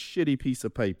name on a shitty piece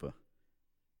of paper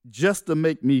just to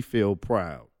make me feel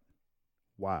proud.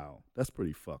 Wow, that's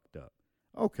pretty fucked up.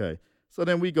 Okay, so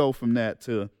then we go from that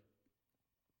to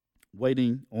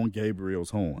waiting on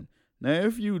Gabriel's horn. Now,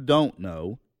 if you don't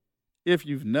know, if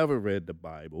you've never read the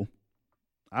Bible,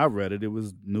 I read it. It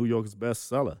was New York's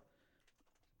bestseller.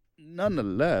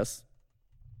 Nonetheless,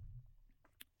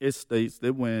 it states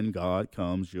that when God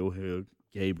comes, you'll hear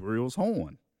Gabriel's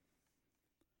horn.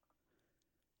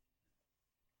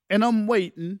 And I'm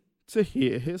waiting to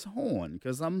hear his horn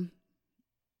because I'm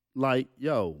like,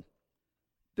 yo,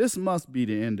 this must be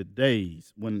the end of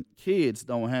days when kids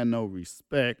don't have no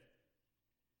respect.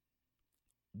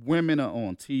 Women are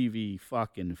on TV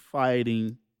fucking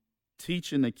fighting,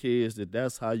 teaching the kids that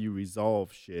that's how you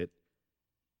resolve shit.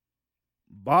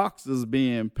 Boxers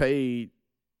being paid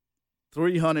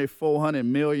 $300, $400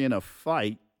 million a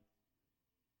fight.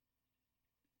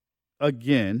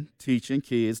 Again, teaching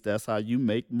kids that's how you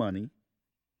make money,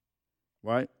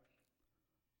 right?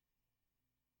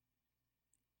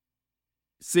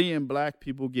 Seeing black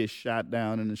people get shot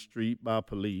down in the street by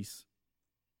police.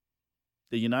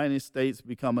 The United States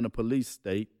becoming a police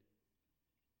state.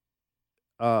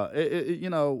 You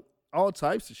know, all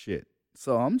types of shit.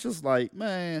 So I'm just like,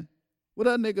 man, will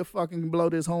that nigga fucking blow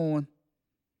this horn?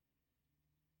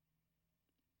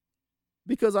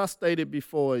 Because I stated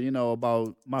before, you know,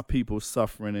 about my people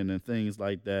suffering and things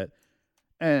like that.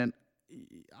 And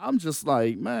I'm just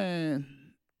like, man,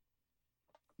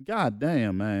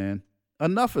 goddamn, man.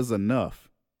 Enough is enough.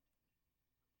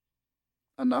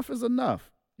 Enough is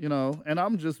enough, you know. And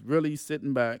I'm just really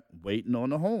sitting back waiting on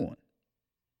the horn.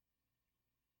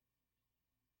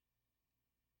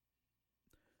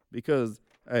 Because,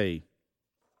 hey,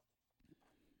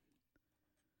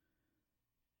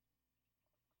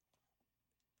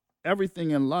 everything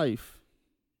in life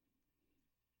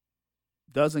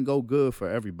doesn't go good for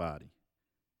everybody.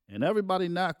 And everybody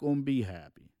not going to be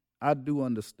happy. I do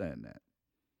understand that.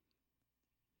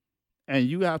 And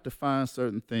you have to find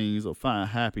certain things or find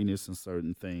happiness in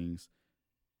certain things.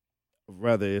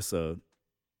 Whether it's a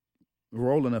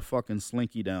rolling a fucking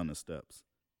slinky down the steps.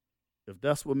 If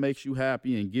that's what makes you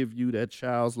happy and give you that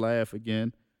child's laugh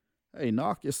again, hey,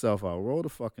 knock yourself out. Roll the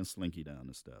fucking slinky down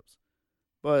the steps.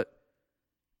 But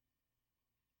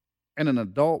in an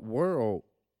adult world,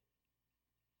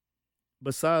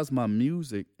 besides my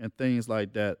music and things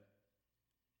like that,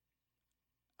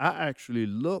 I actually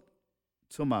look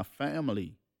to my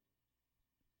family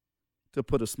to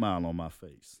put a smile on my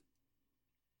face.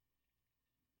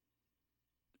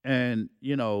 And,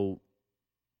 you know,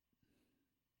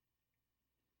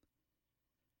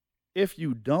 if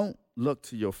you don't look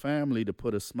to your family to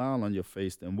put a smile on your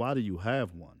face, then why do you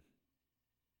have one?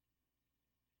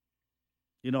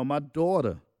 You know, my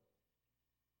daughter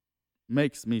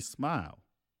makes me smile.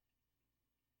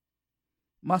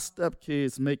 My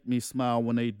stepkids make me smile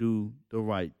when they do the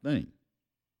right thing.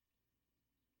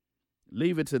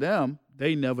 Leave it to them,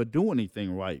 they never do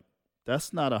anything right.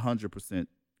 That's not 100%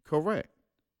 correct.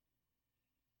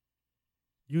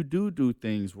 You do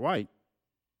things right,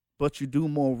 but you do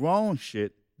more wrong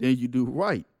shit than you do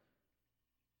right.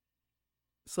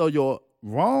 So your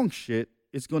wrong shit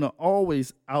is going to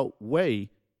always outweigh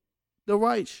the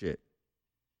right shit.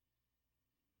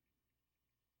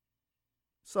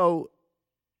 So,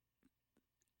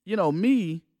 you know,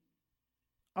 me,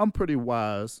 I'm pretty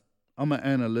wise. I'm an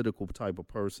analytical type of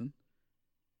person.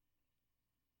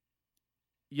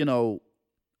 You know,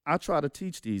 I try to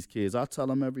teach these kids. I tell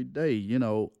them every day, you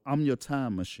know, I'm your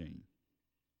time machine.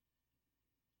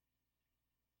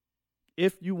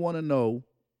 If you want to know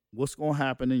what's going to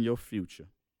happen in your future,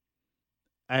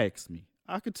 ask me.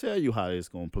 I could tell you how it's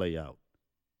going to play out.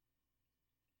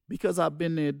 Because I've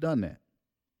been there, done that.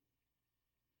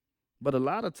 But a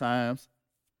lot of times,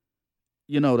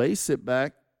 they sit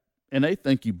back and they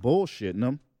think you bullshitting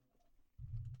them,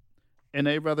 and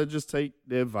they rather just take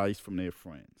the advice from their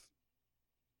friends.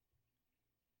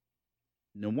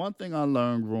 The one thing I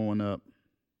learned growing up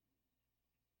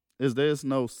is there's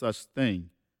no such thing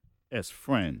as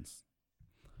friends.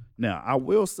 Now, I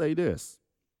will say this.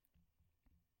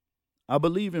 I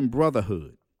believe in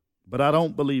brotherhood, but I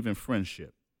don't believe in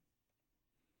friendship.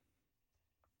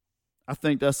 I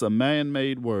think that's a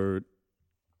man-made word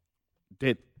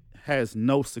that has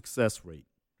no success rate.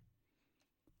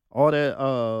 All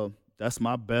that, that's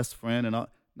my best friend, and all.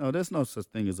 No, there's no such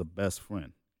thing as a best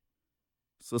friend.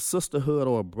 It's a sisterhood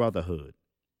or a brotherhood.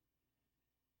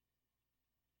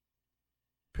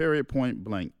 Period, point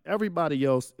blank. Everybody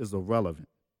else is irrelevant.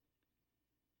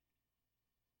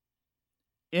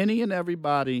 Any and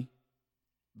everybody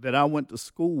that I went to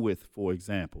school with, for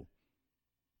example,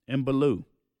 in Ballou,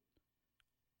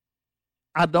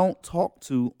 I don't talk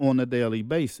to on a daily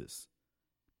basis.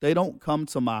 They don't come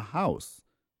to my house.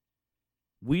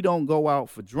 We don't go out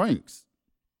for drinks.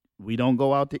 We don't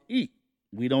go out to eat.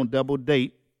 We don't double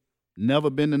date. Never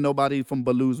been to nobody from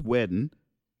Ballou's wedding.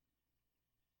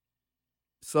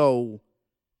 So,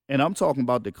 and I'm talking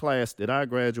about the class that I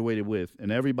graduated with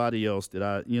and everybody else that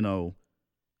I,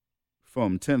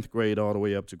 from 10th grade all the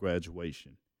way up to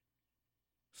graduation.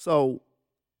 So,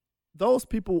 those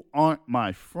people aren't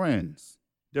my friends.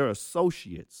 They're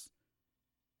associates.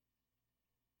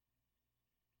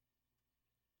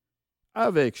 I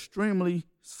have an extremely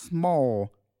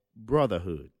small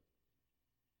brotherhood.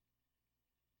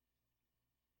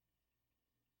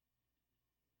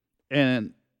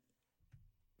 And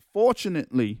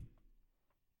fortunately,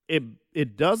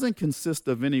 it doesn't consist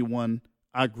of anyone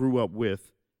I grew up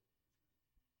with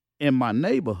in my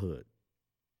neighborhood.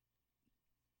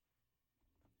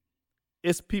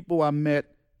 It's people I met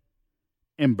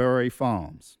in Bury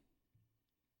Farms.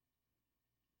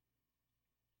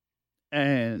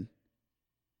 And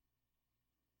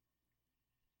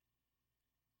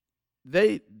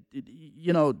they,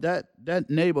 that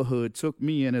neighborhood took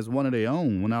me in as one of their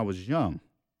own when I was young.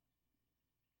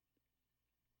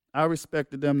 I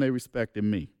respected them, they respected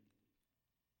me.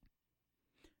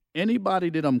 Anybody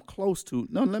that I'm close to,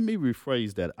 no, let me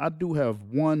rephrase that. I do have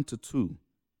 1 to 2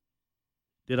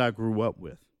 that I grew up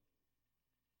with.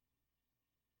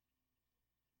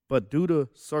 But due to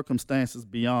circumstances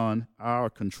beyond our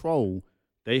control,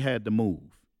 they had to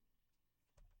move.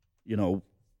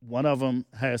 One of them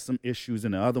had some issues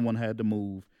and the other one had to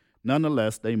move.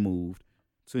 Nonetheless, they moved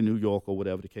to New York or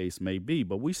whatever the case may be.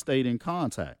 But we stayed in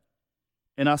contact.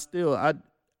 And I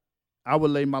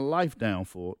would lay my life down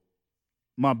for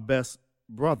my best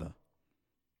brother.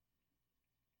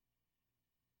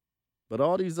 But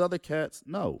all these other cats,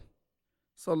 no.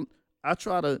 So I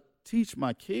try to teach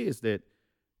my kids that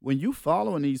when you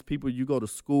following these people you go to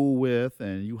school with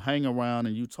and you hang around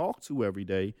and you talk to every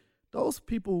day, those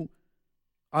people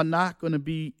are not going to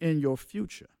be in your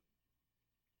future.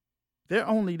 They're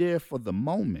only there for the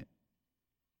moment.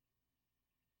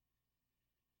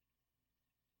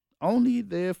 Only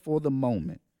there for the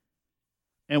moment.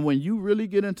 And when you really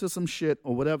get into some shit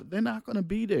or whatever, they're not going to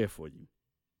be there for you.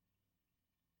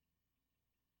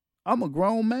 I'm a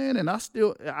grown man and I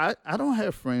don't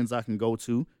have friends I can go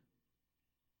to.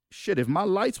 Shit, if my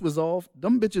lights was off,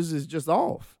 them bitches is just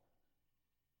off.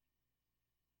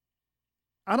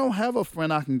 I don't have a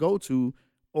friend I can go to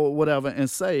or whatever and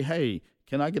say, hey,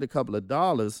 can I get a couple of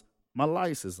dollars? My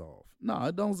lights is off.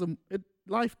 No,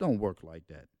 life don't work like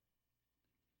that.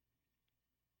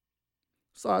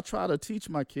 So I try to teach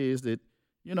my kids that,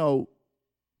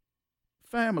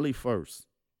 family first.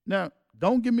 Now,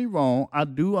 don't get me wrong. I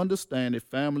do understand that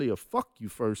family will fuck you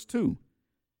first, too.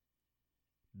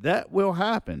 That will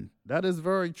happen. That is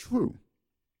very true.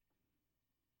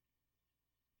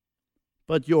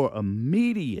 But your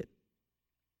immediate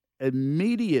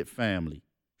family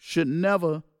should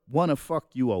never want to fuck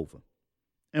you over.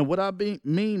 And what I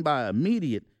mean by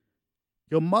immediate,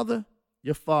 your mother,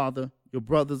 your father, your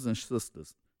brothers and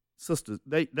sisters,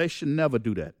 they should never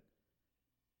do that.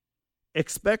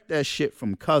 Expect that shit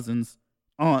from cousins,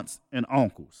 aunts, and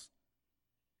uncles.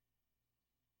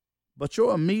 But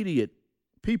your immediate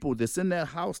people that's in that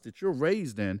house that you're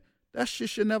raised in, that shit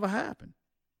should never happen.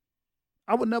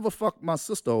 I would never fuck my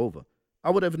sister over. I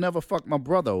would have never fucked my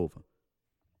brother over,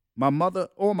 my mother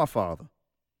or my father.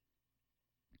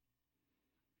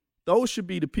 Those should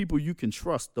be the people you can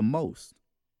trust the most.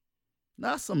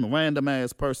 Not some random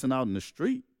ass person out in the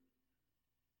street.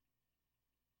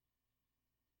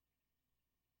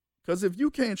 Because if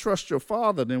you can't trust your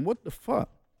father, then what the fuck?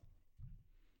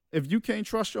 If you can't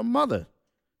trust your mother,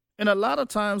 And a lot of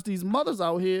times these mothers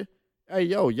out here, hey,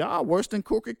 yo, y'all worse than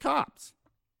crooked cops.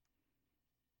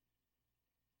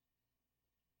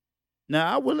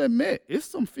 Now, I will admit, it's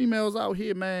some females out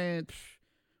here, man,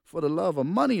 for the love of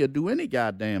money, or do any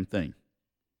goddamn thing.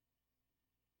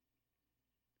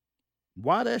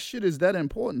 Why that shit is that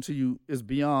important to you is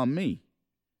beyond me.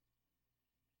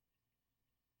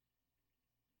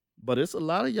 But it's a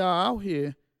lot of y'all out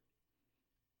here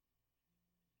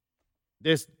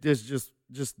that's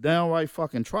just downright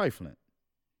fucking trifling.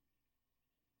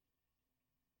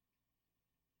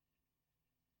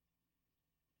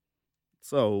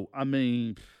 So, I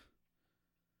mean,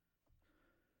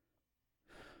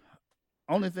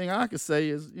 only thing I could say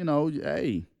is,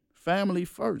 hey, family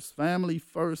first, family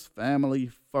first,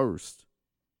 family first.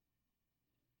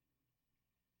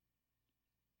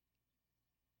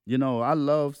 I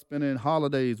love spending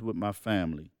holidays with my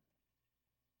family.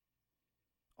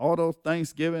 Although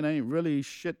Thanksgiving ain't really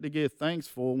shit to get thanks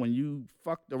for when you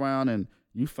fucked around and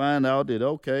you find out that,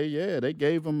 okay, yeah, they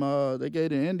gave the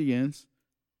Indians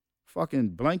fucking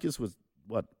blankets with,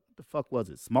 what the fuck was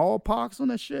it, smallpox on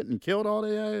that shit and killed all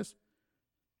their ass.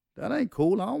 That ain't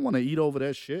cool. I don't want to eat over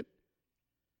that shit.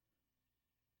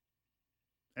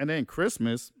 And then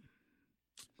Christmas,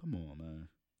 come on, man.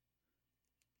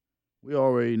 We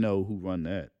already know who run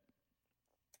that.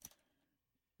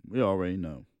 We already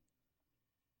know.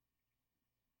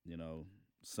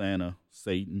 Santa,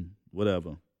 Satan,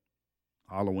 whatever.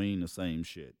 Halloween, the same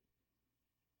shit.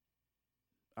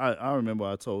 I remember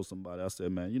I told somebody, I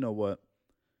said, man, you know what?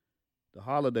 The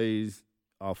holidays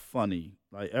are funny.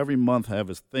 Like every month have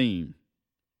its theme.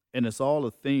 And it's all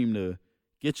a theme to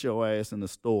get your ass in the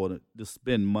store to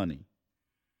spend money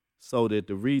so that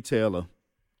the retailer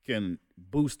can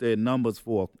boost their numbers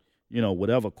for,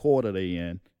 whatever quarter they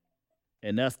in.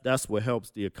 And that's what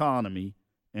helps the economy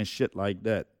and shit like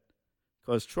that.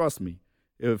 Because trust me,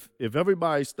 if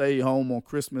everybody stayed home on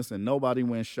Christmas and nobody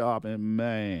went shopping,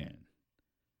 man,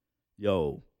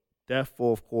 yo, that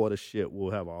fourth quarter shit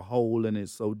will have a hole in it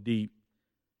so deep,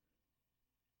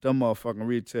 them motherfucking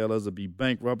retailers will be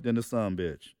bankrupt in the sun,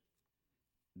 bitch.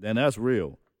 Then that's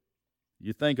real.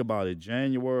 You think about it,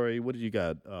 January, what do you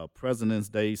got? President's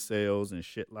Day sales and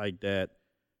shit like that.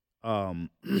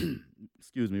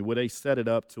 Excuse me, where they set it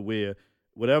up to where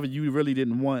whatever you really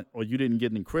didn't want or you didn't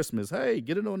get in Christmas, hey,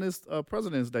 get it on this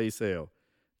President's Day sale.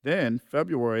 Then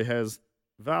February has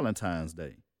Valentine's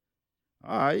Day.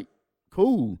 All right,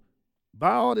 cool.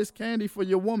 Buy all this candy for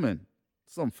your woman.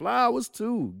 Some flowers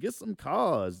too. Get some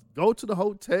cars. Go to the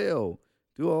hotel.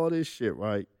 Do all this shit,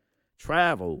 right?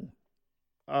 Travel.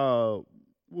 What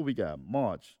we got?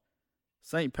 March.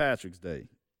 St. Patrick's Day.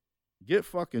 Get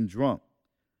fucking drunk.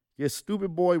 Get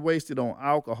stupid boy wasted on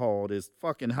alcohol. That's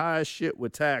fucking high as shit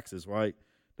with taxes, right?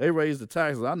 They raised the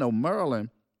taxes. I know Maryland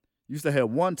used to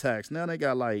have one tax. Now they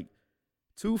got like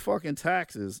 2 fucking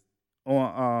taxes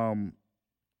on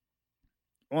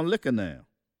liquor now,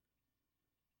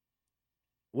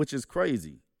 which is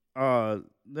crazy.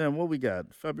 Then what we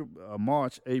got? February,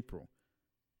 March, April.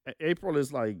 April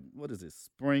is like, what is it,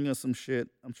 spring or some shit?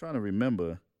 I'm trying to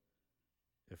remember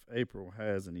if April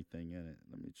has anything in it.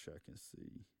 Let me check and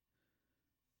see.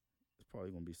 It's probably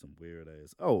going to be some weird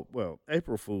ass. Oh, well,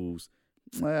 April Fools.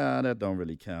 That don't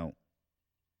really count.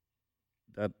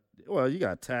 You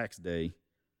got tax day.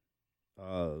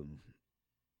 Oh,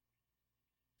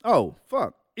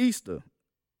 fuck. Easter.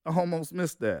 I almost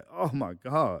missed that. Oh, my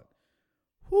God.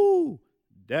 Whoo.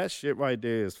 That shit right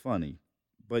there is funny.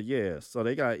 But, yeah, so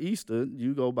they got Easter.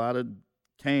 You go buy the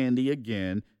candy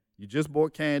again. You just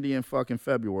bought candy in fucking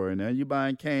February. Now you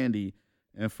buying candy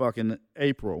in fucking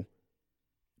April.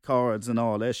 Cards and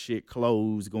all that shit.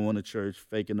 Clothes, going to church,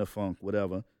 faking the funk,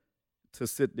 whatever. To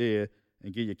sit there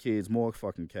and give your kids more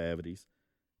fucking cavities.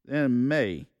 Then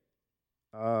May.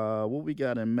 What we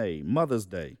got in May? Mother's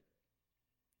Day.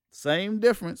 Same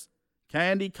difference.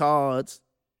 Candy, cards.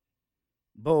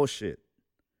 Bullshit.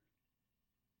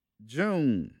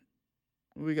 June.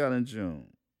 What we got in June?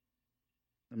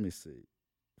 Let me see.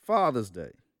 Father's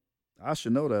Day. I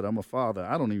should know that. I'm a father.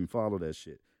 I don't even follow that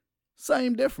shit.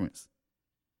 Same difference.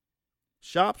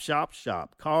 Shop, shop,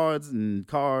 shop. Cards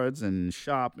and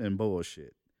shop and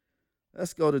bullshit.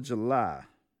 Let's go to July.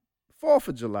 4th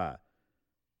of July.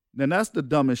 Then that's the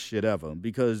dumbest shit ever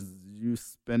because you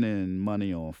spending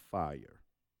money on fire.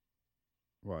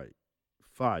 Right.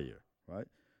 Fire. Right.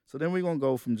 So then we're going to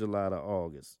go from July to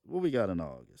August. What we got in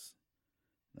August?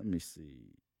 Let me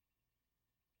see.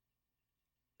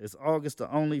 Is August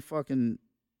the only fucking...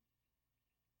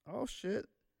 Oh, shit.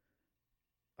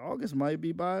 August might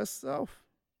be by itself.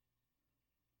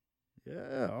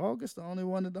 Yeah, August the only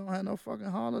one that don't have no fucking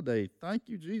holiday. Thank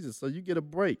you, Jesus. So you get a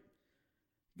break.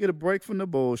 Get a break from the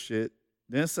bullshit.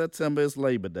 Then September is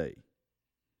Labor Day.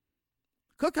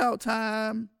 Cookout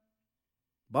time.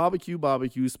 Barbecue,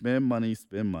 barbecue, spend money,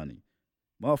 spend money.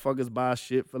 Motherfuckers buy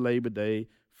shit for Labor Day,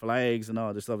 flags and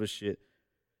all this other shit.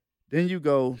 Then you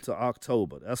go to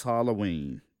October. That's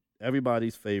Halloween.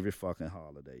 Everybody's favorite fucking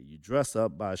holiday. You dress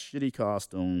up, buy shitty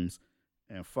costumes,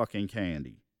 and fucking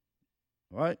candy.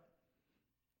 Right?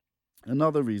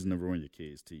 Another reason to ruin your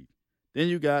kids' teeth. Then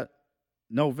you got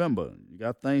November. You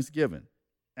got Thanksgiving.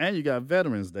 And you got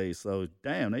Veterans Day. So,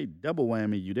 damn, they double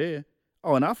whammy you there.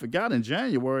 Oh, and I forgot in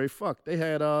January, they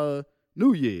had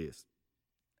New Year's.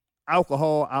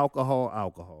 Alcohol, alcohol,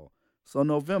 alcohol. So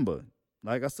November,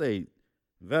 like I say,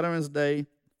 Veterans Day,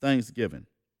 Thanksgiving.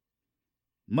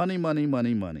 Money, money,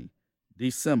 money, money.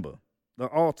 December, the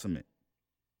ultimate.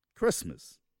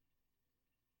 Christmas.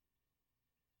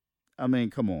 I mean,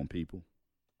 come on, people.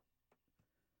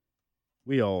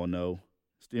 We all know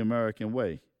it's the American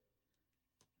way.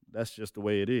 That's just the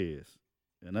way it is.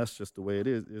 And that's just the way it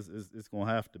is. It's going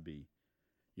to have to be.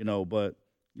 But,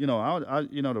 I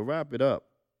to wrap it up,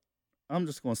 I'm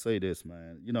just going to say this,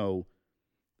 man.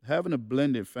 Having a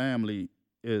blended family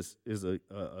is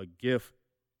a gift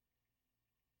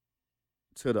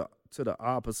to the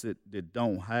opposite that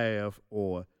don't have,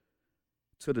 or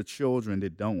to the children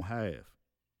that don't have.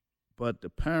 But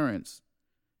the parents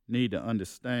need to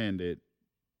understand that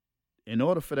in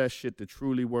order for that shit to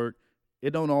truly work,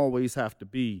 it don't always have to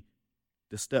be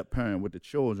the step-parent with the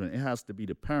children. It has to be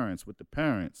the parents with the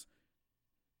parents.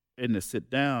 And to sit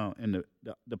down, and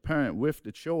the parent with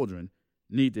the children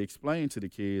need to explain to the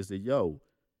kids that, yo,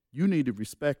 you need to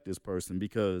respect this person,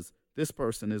 because this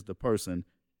person is the person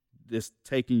that's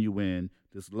taking you in,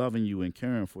 that's loving you and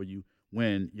caring for you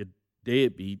when your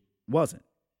deadbeat wasn't.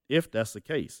 If that's the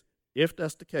case. If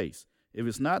that's the case. If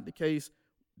it's not the case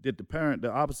that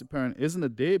the opposite parent isn't a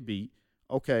deadbeat,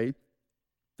 okay,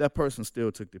 that person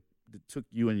still took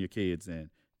you and your kids in.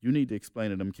 You need to explain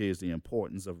to them kids the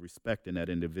importance of respecting that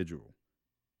individual,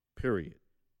 period.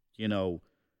 Being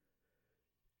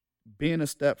a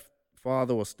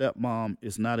stepfather or stepmom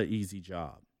is not an easy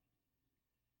job,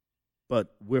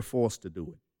 but we're forced to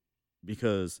do it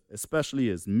because, especially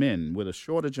as men, with a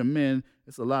shortage of men,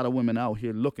 there's a lot of women out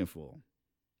here looking for them.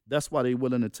 That's why they're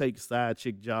willing to take side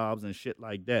chick jobs and shit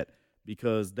like that,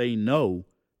 because they know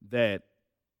that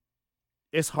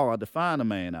it's hard to find a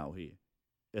man out here,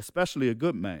 especially a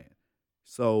good man.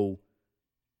 So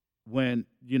when,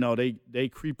 they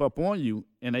creep up on you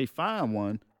and they find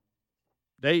one,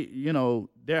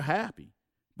 they're happy.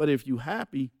 But if you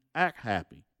happy, act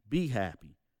happy, be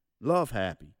happy, love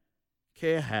happy,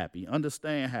 care happy,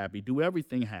 understand happy, do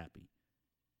everything happy.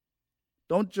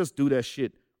 Don't just do that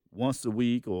shit once a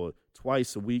week or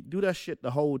twice a week. Do that shit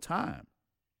the whole time.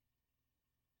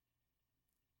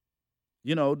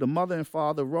 The mother and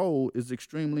father role is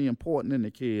extremely important in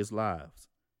the kids' lives.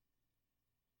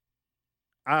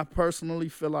 I personally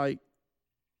feel like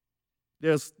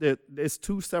there's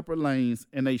two separate lanes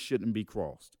and they shouldn't be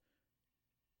crossed.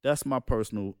 That's my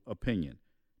personal opinion.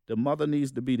 The mother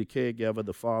needs to be the caregiver.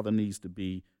 The father needs to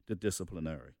be the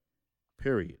disciplinary.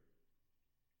 Period.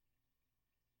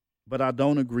 But I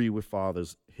don't agree with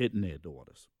fathers hitting their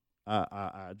daughters.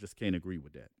 I just can't agree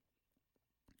with that.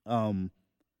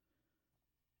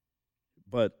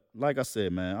 But like I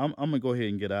said, man, I'm going to go ahead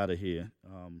and get out of here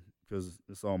because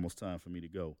it's almost time for me to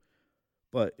go.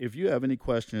 But if you have any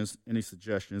questions, any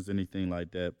suggestions, anything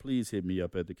like that, please hit me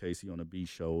up at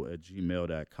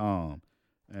TheKaeceOnDaBeatShow@gmail.com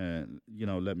and,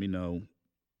 let me know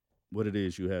what it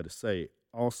is you had to say.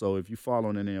 Also, if you're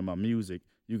following any of my music,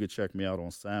 you can check me out on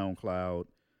SoundCloud,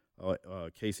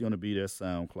 Kaece on the Beat at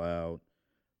SoundCloud,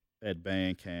 at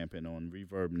Bandcamp, and on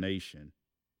Reverb Nation.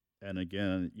 And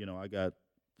again, I got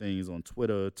things on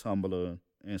Twitter, Tumblr,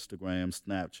 Instagram,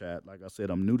 Snapchat. Like I said,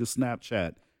 I'm new to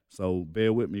Snapchat, so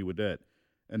bear with me with that.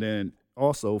 And then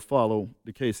also follow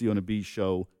the Kaece on the Beat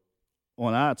Show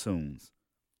on iTunes.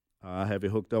 I have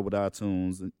it hooked up with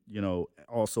iTunes, and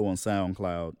also on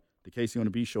SoundCloud. The Kaece on the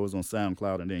Beat Show is on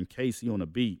SoundCloud, and then Kaece on the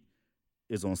Beat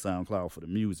is on SoundCloud for the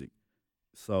music.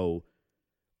 So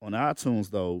on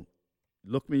iTunes, though,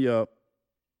 look me up.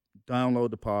 Download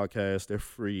the podcast. They're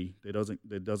free. It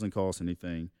doesn't cost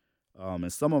anything.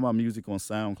 And some of my music on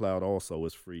SoundCloud also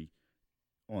is free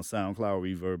on SoundCloud,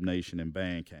 Reverb Nation, and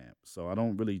Bandcamp. So I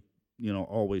don't really,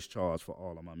 always charge for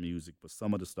all of my music, but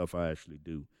some of the stuff I actually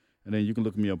do. And then you can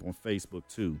look me up on Facebook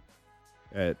too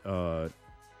at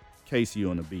Kaece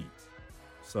on the Beat.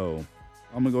 So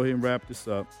I'm gonna go ahead and wrap this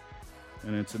up.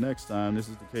 And until next time, this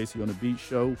is the Kaece on the Beat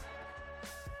Show.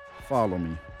 Follow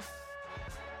me.